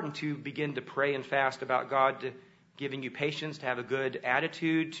important to begin to pray and fast about God giving you patience, to have a good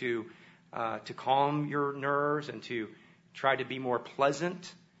attitude, to calm your nerves and to try to be more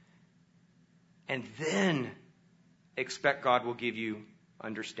pleasant. And then expect God will give you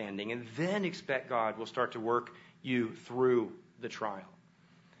understanding, and then expect God will start to work you through the trial.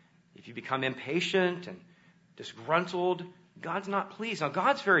 If you become impatient and disgruntled, God's not pleased. Now,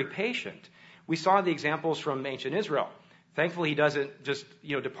 God's very patient. We saw the examples from ancient Israel. Thankfully, He doesn't just,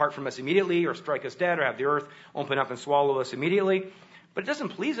 depart from us immediately or strike us dead or have the earth open up and swallow us immediately. But it doesn't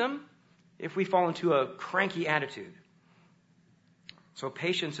please Him if we fall into a cranky attitude. So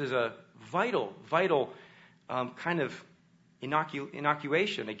patience is a vital kind of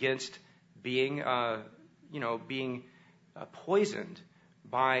inoculation against being poisoned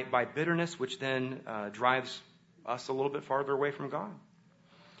by bitterness, which then drives us a little bit farther away from God.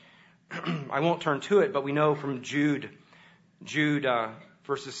 I won't turn to it, but we know from Jude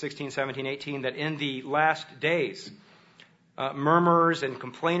verses 16, 17, 18, that in the last days, murmurers and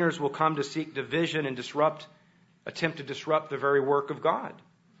complainers will come to seek division and attempt to disrupt the very work of God.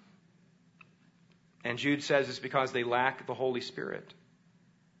 And Jude says it's because they lack the Holy Spirit.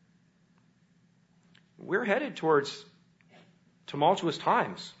 We're headed towards tumultuous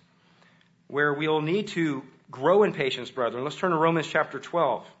times where we'll need to grow in patience, brethren. Let's turn to Romans chapter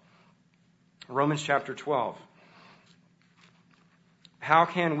 12. Romans chapter 12. How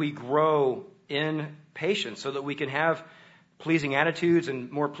can we grow in patience so that we can have pleasing attitudes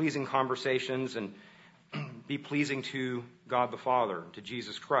and more pleasing conversations and be pleasing to God the Father, to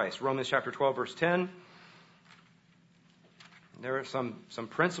Jesus Christ? Romans chapter 12, verse 10. There are some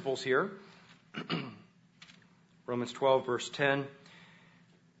principles here. Romans 12, verse 10.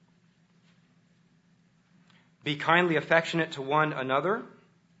 Be kindly affectionate to one another.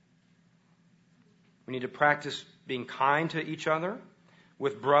 We need to practice being kind to each other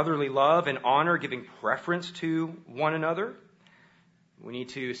with brotherly love and honor, giving preference to one another. We need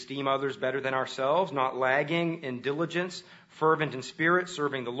to esteem others better than ourselves, not lagging in diligence, fervent in spirit,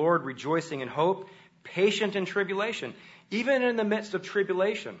 serving the Lord, rejoicing in hope, patient in tribulation. Even in the midst of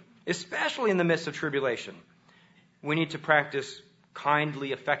tribulation, especially in the midst of tribulation, we need to practice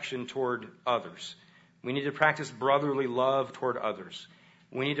kindly affection toward others. We need to practice brotherly love toward others.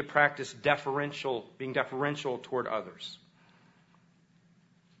 We need to practice being deferential toward others.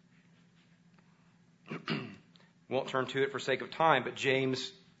 Won't turn to it for sake of time, but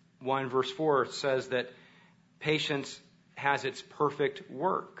James 1 verse 4 says that patience has its perfect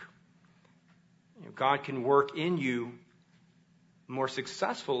work. God can work in you more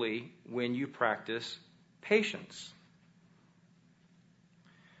successfully when you practice patience.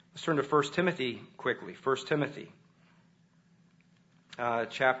 Let's turn to 1 Timothy quickly. 1 Timothy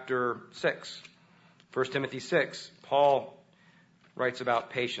chapter 6. 1 Timothy 6, Paul writes about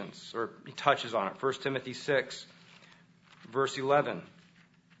patience, or he touches on it. 1 Timothy 6, verse 11.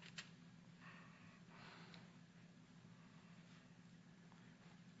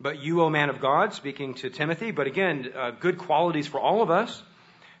 But you, O man of God, speaking to Timothy, but again, good qualities for all of us.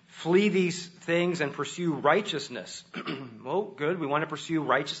 Flee these things and pursue righteousness. Well, good. We want to pursue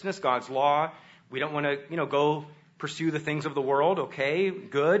righteousness, God's law. We don't want to, go pursue the things of the world. Okay,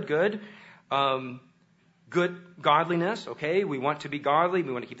 good. Good godliness. Okay, we want to be godly.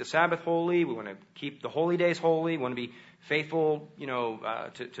 We want to keep the Sabbath holy. We want to keep the holy days holy. We want to be faithful,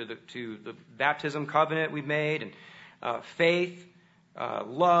 to the baptism covenant we've made, and faith.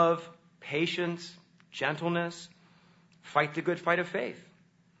 Love, patience, gentleness, fight the good fight of faith.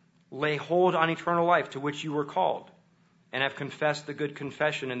 Lay hold on eternal life to which you were called, and have confessed the good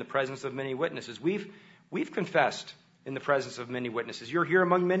confession in the presence of many witnesses. We've confessed in the presence of many witnesses. You're here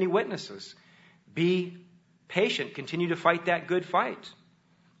among many witnesses. Be patient. Continue to fight that good fight.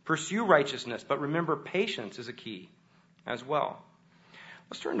 Pursue righteousness, but remember patience is a key as well.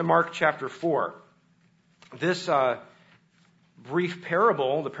 Let's turn to Mark chapter 4. This brief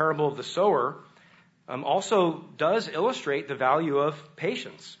parable, the parable of the sower, also does illustrate the value of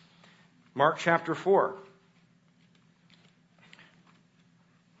patience. Mark chapter 4.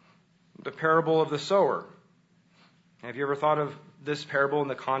 The parable of the sower. Have you ever thought of this parable in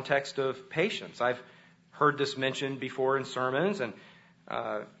the context of patience? I've heard this mentioned before in sermons, and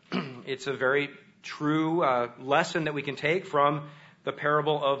it's a very true lesson that we can take from the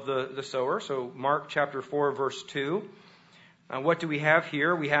parable of the sower. So Mark chapter 4, verse 2. What do we have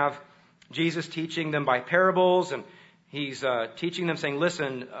here? We have Jesus teaching them by parables, and he's teaching them saying,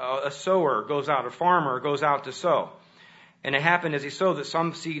 listen, a sower goes out, a farmer goes out to sow. And it happened as he sowed that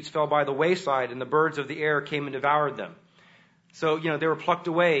some seeds fell by the wayside, and the birds of the air came and devoured them. So, they were plucked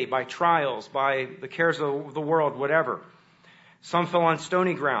away by trials, by the cares of the world, whatever. Some fell on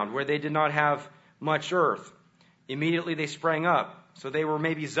stony ground where they did not have much earth. Immediately they sprang up. So they were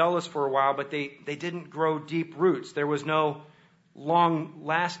maybe zealous for a while, but they didn't grow deep roots. There was no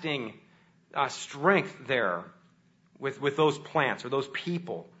long-lasting strength there with those plants or those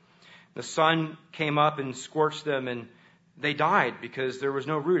people. The sun came up and scorched them, and they died because there was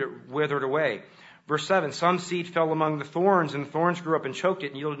no root. It withered away. Verse 7, some seed fell among the thorns, and the thorns grew up and choked it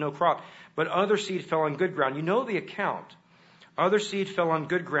and yielded no crop. But other seed fell on good ground. You know the account. Other seed fell on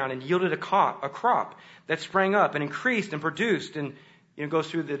good ground and yielded a crop that sprang up and increased and produced, and goes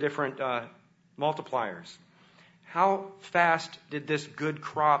through the different multipliers. How fast did this good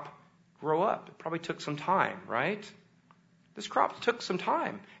crop grow up? It probably took some time, right? This crop took some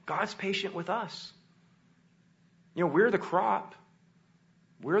time. God's patient with us. We're the crop.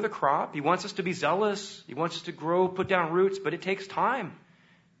 We're the crop. He wants us to be zealous. He wants us to grow, put down roots, but it takes time.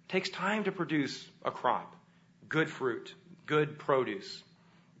 It takes time to produce a crop. Good fruit, good produce.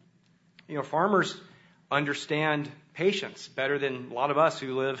 Farmers understand patience better than a lot of us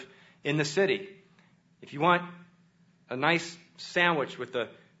who live in the city. If you want a nice sandwich with the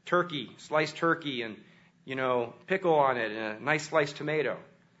sliced turkey and, pickle on it and a nice sliced tomato,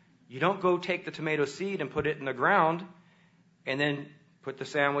 you don't go take the tomato seed and put it in the ground and then put the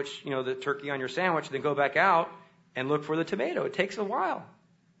sandwich, the turkey on your sandwich, then go back out and look for the tomato. It takes a while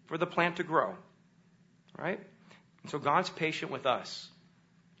for the plant to grow, right? And so God's patient with us.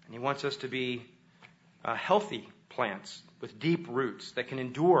 And he wants us to be healthy plants with deep roots that can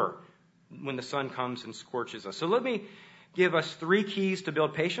endure when the sun comes and scorches us. So let me give us 3 keys to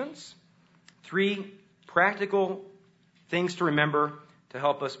build patience, 3 practical things to remember to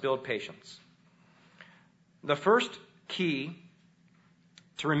help us build patience. The first key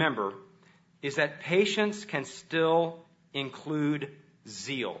to remember is that patience can still include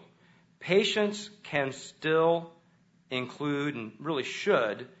zeal. Patience can still include, and really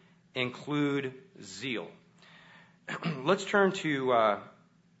should include, zeal. Let's turn to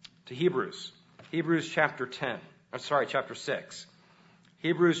Hebrews. Hebrews chapter 6.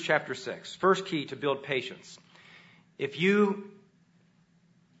 Hebrews chapter 6. First key to build patience. If you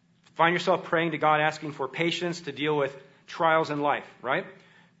find yourself praying to God, asking for patience to deal with trials in life, right?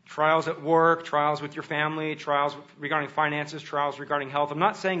 Trials at work, trials with your family, trials regarding finances, trials regarding health. I'm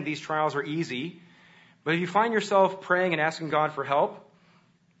not saying these trials are easy, but if you find yourself praying and asking God for help,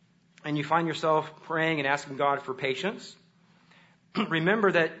 and you find yourself praying and asking God for patience,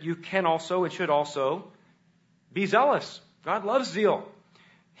 remember that you can also and should also be zealous. God loves zeal.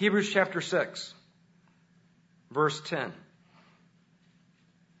 Hebrews chapter 6, verse 10.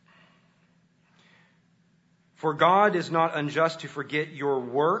 For God is not unjust to forget your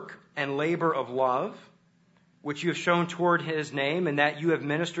work and labor of love, which you have shown toward his name, and that you have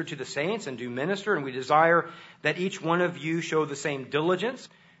ministered to the saints and do minister, and we desire that each one of you show the same diligence.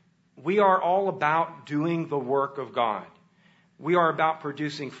 We are all about doing the work of God. We are about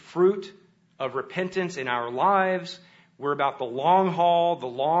producing fruit of repentance in our lives. We're about the long haul,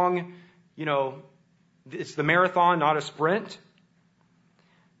 it's the marathon, not a sprint.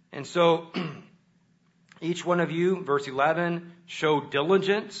 And so, each one of you, verse 11, show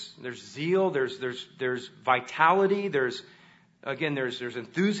diligence. There's zeal. There's vitality. There's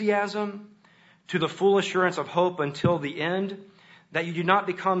enthusiasm, to the full assurance of hope until the end, that you do not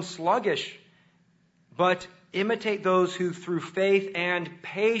become sluggish, but imitate those who through faith and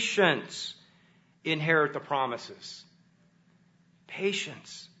patience inherit the promises.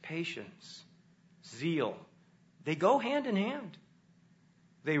 Patience, zeal. They go hand in hand.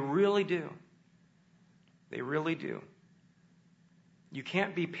 They really do. They really do. You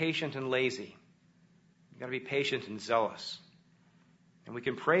can't be patient and lazy. You've got to be patient and zealous. And we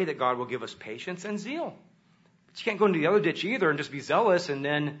can pray that God will give us patience and zeal. But you can't go into the other ditch either and just be zealous and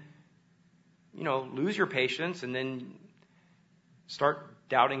then, lose your patience and then start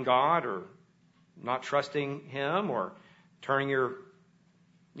doubting God or not trusting him or turning your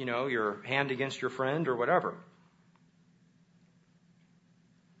hand against your friend or whatever.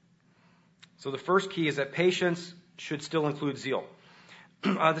 So the first key is that patience should still include zeal.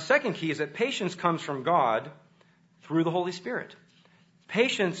 The second key is that patience comes from God through the Holy Spirit.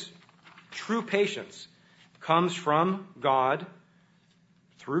 Patience, true patience, comes from God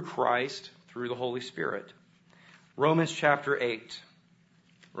through Christ, through the Holy Spirit. Romans chapter 8.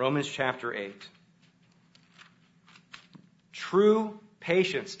 True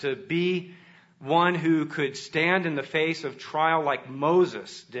patience, to be one who could stand in the face of trial like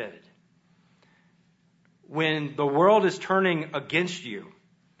Moses did. When the world is turning against you,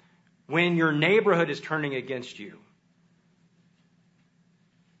 when your neighborhood is turning against you,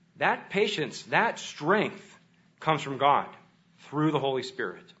 that patience, that strength comes from God through the Holy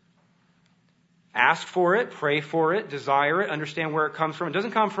Spirit. Ask for it, pray for it, desire it, understand where it comes from. It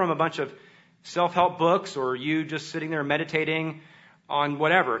doesn't come from a bunch of self-help books or you just sitting there meditating on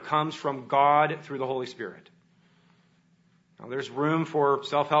whatever. It comes from God through the Holy Spirit. Now, there's room for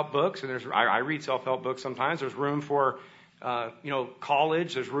self-help books, and I read self-help books sometimes. There's room for,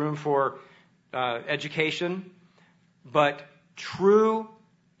 college. There's room for education. But true,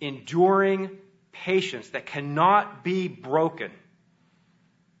 enduring patience that cannot be broken,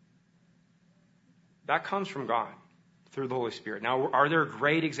 that comes from God through the Holy Spirit. Now, are there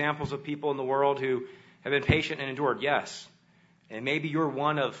great examples of people in the world who have been patient and endured? Yes. And maybe you're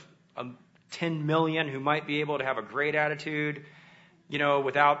one of 10 million who might be able to have a great attitude,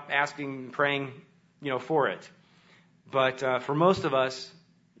 without asking, praying, for it. But for most of us,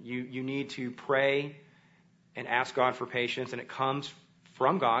 you need to pray and ask God for patience, and it comes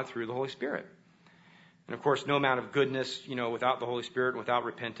from God through the Holy Spirit. And of course, no amount of goodness, without the Holy Spirit, without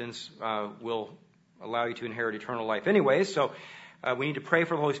repentance, will allow you to inherit eternal life anyways. So we need to pray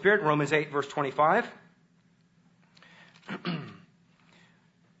for the Holy Spirit. Romans 8, verse 25.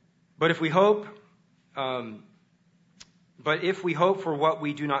 But if we hope for what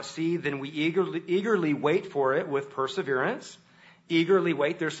we do not see, then we eagerly wait for it with perseverance. Eagerly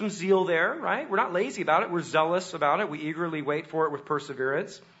wait. There's some zeal there, right? We're not lazy about it. We're zealous about it. We eagerly wait for it with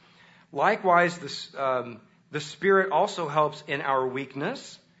perseverance. Likewise, The Spirit also helps in our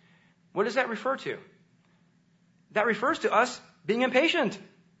weakness. What does that refer to? That refers to us being impatient.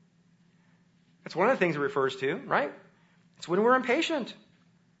 That's one of the things it refers to, right? It's when we're impatient.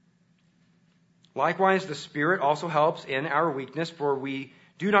 Likewise, the Spirit also helps in our weakness, for we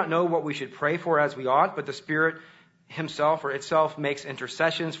do not know what we should pray for as we ought, but the Spirit himself or itself makes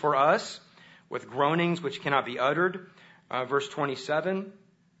intercessions for us with groanings which cannot be uttered. Verse 27,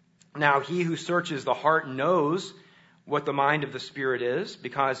 now he who searches the heart knows what the mind of the Spirit is,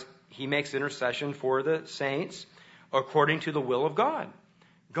 because he makes intercession for the saints according to the will of God.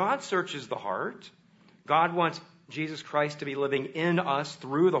 God searches the heart. God wants Jesus Christ to be living in us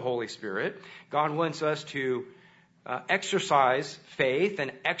through the Holy Spirit. God wants us to exercise faith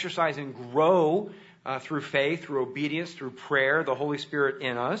and exercise and grow through faith, through obedience, through prayer, the Holy Spirit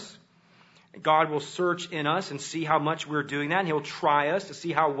in us. God will search in us and see how much we're doing that, and he'll try us to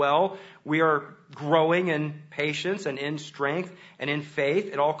see how well we are growing in patience and in strength and in faith.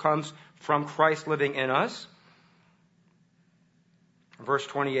 It all comes from Christ living in us. Verse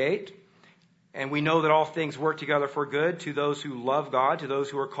 28, and we know that all things work together for good to those who love God, to those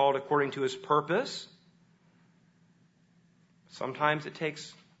who are called according to his purpose. Sometimes it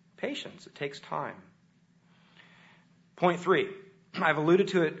takes patience. It takes time. Point 3. I've alluded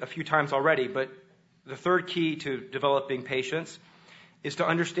to it a few times already, but the third key to developing patience is to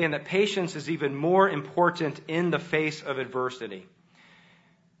understand that patience is even more important in the face of adversity.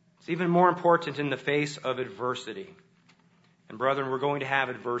 It's even more important in the face of adversity. And brethren, we're going to have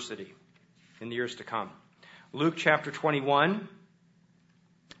adversity in the years to come. Luke chapter 21.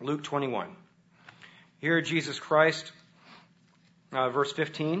 Luke 21. Here Jesus Christ, verse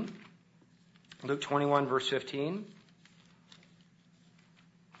 15. Luke 21, verse 15.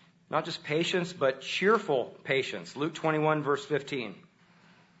 Not just patience, but cheerful patience. Luke 21, verse 15.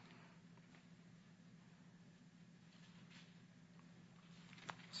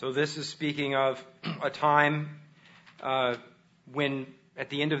 So this is speaking of a time when at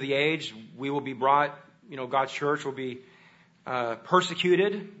the end of the age we will be brought, God's church will be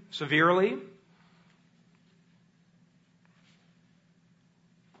persecuted severely.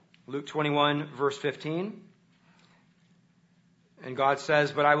 Luke 21, verse 15. And God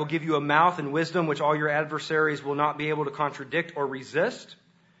says, but I will give you a mouth and wisdom which all your adversaries will not be able to contradict or resist.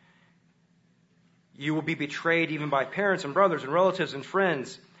 You will be betrayed even by parents and brothers and relatives and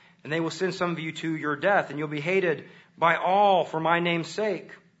friends, and they will send some of you to your death, and you'll be hated by all for my name's sake.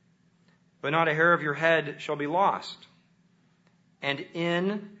 But not a hair of your head shall be lost. And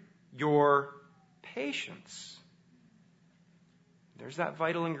in your patience, there's that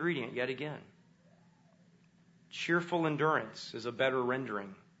vital ingredient yet again. Cheerful endurance is a better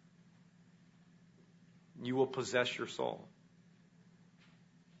rendering. You will possess your soul.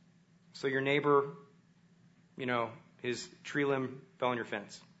 So your neighbor, his tree limb fell on your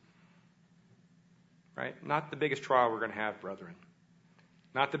fence. Right? Not the biggest trial we're going to have, brethren.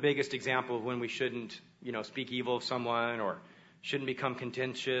 Not the biggest example of when we shouldn't, speak evil of someone or shouldn't become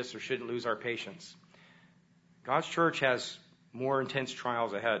contentious or shouldn't lose our patience. God's church has more intense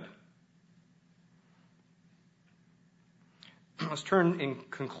trials ahead. Let's turn in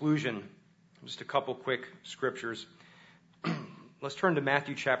conclusion, just a couple quick scriptures. Let's turn to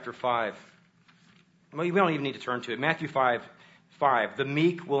Matthew chapter 5. Well, we don't even need to turn to it. Matthew 5:5. The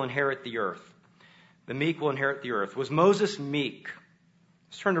meek will inherit the earth. The meek will inherit the earth. Was Moses meek?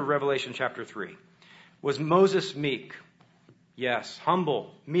 Let's turn to Revelation chapter 3. Was Moses meek? Yes.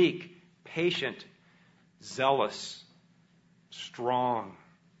 Humble, meek, patient, zealous, strong.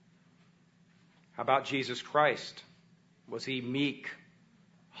 How about Jesus Christ? Was he meek,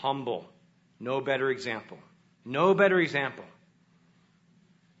 humble? No better example. No better example.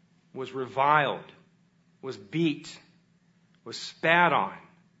 Was reviled, was beat, was spat on,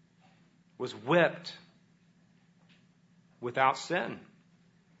 was whipped, without sin.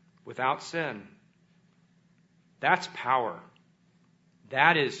 Without sin. That's power.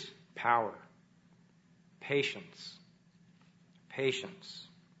 That is power. Patience. Patience.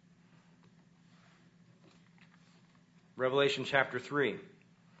 Revelation chapter 3,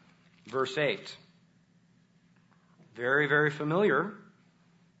 verse 8. Very, very familiar.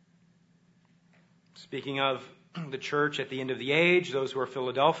 Speaking of the church at the end of the age, those who are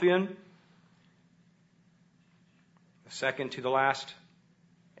Philadelphian, the second to the last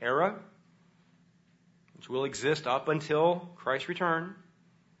era, which will exist up until Christ's return.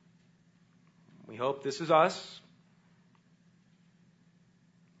 We hope this is us.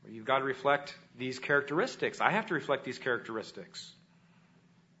 You've got to reflect these characteristics. I have to reflect these characteristics.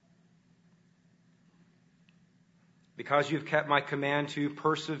 Because you've kept my command to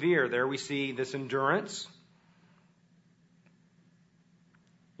persevere. There we see this endurance.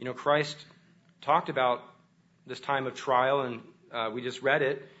 Christ talked about this time of trial, and we just read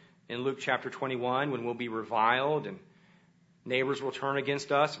it in Luke chapter 21, when we'll be reviled and neighbors will turn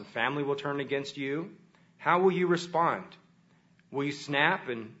against us and family will turn against you. How will you respond? Will you snap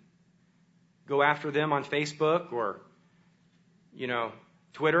and go after them on Facebook or,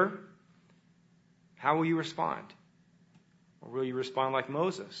 Twitter? How will you respond? Or will you respond like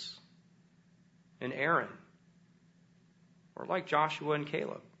Moses and Aaron? Or like Joshua and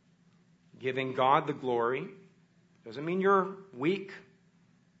Caleb? Giving God the glory. Doesn't mean you're weak.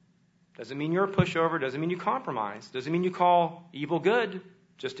 Doesn't mean you're a pushover. Doesn't mean you compromise. Doesn't mean you call evil good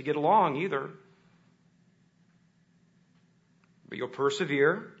just to get along either. But you'll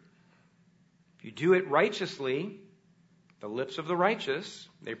persevere. You do it righteously. The lips of the righteous,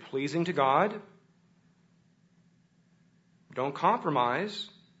 they're pleasing to God. Don't compromise.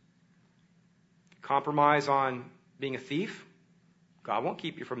 Compromise on being a thief. God won't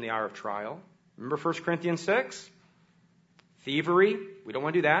keep you from the hour of trial. Remember 1 Corinthians 6? Thievery, we don't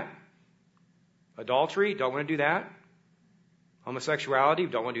want to do that. Adultery, don't want to do that. Homosexuality,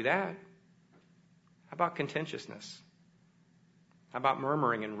 don't want to do that. How about contentiousness? How about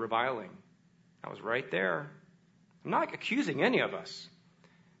murmuring and reviling? That was right there. I'm not accusing any of us,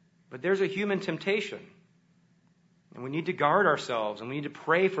 but there's a human temptation. And we need to guard ourselves, and we need to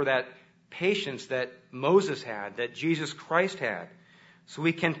pray for that patience that Moses had, that Jesus Christ had, so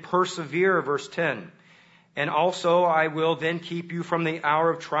we can persevere, verse 10. And also I will then keep you from the hour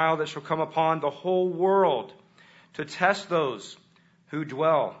of trial that shall come upon the whole world to test those who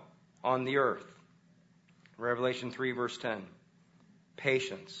dwell on the earth. Revelation 3, verse 10.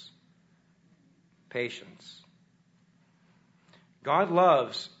 Patience. Patience. God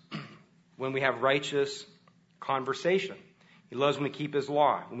loves when we have righteous conversation. He loves when we keep His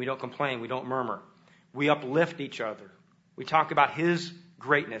law, when we don't complain, we don't murmur. We uplift each other. We talk about His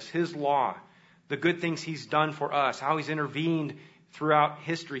greatness, His law, the good things He's done for us, how He's intervened throughout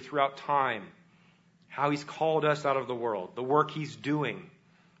history, throughout time, how He's called us out of the world, the work He's doing.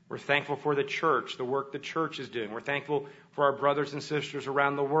 We're thankful for the church, the work the church is doing. We're thankful for our brothers and sisters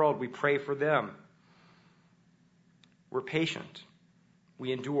around the world. We pray for them. We're patient.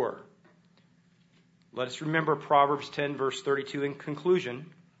 We endure. Let us remember Proverbs 10, verse 32 in conclusion.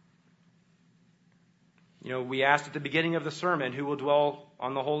 We asked at the beginning of the sermon, who will dwell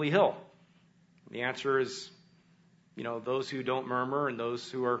on the holy hill? The answer is, those who don't murmur and those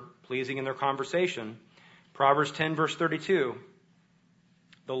who are pleasing in their conversation. Proverbs 10, verse 32.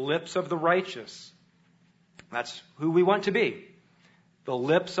 The lips of the righteous. That's who we want to be. The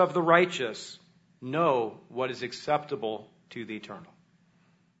lips of the righteous know what is acceptable to the eternal.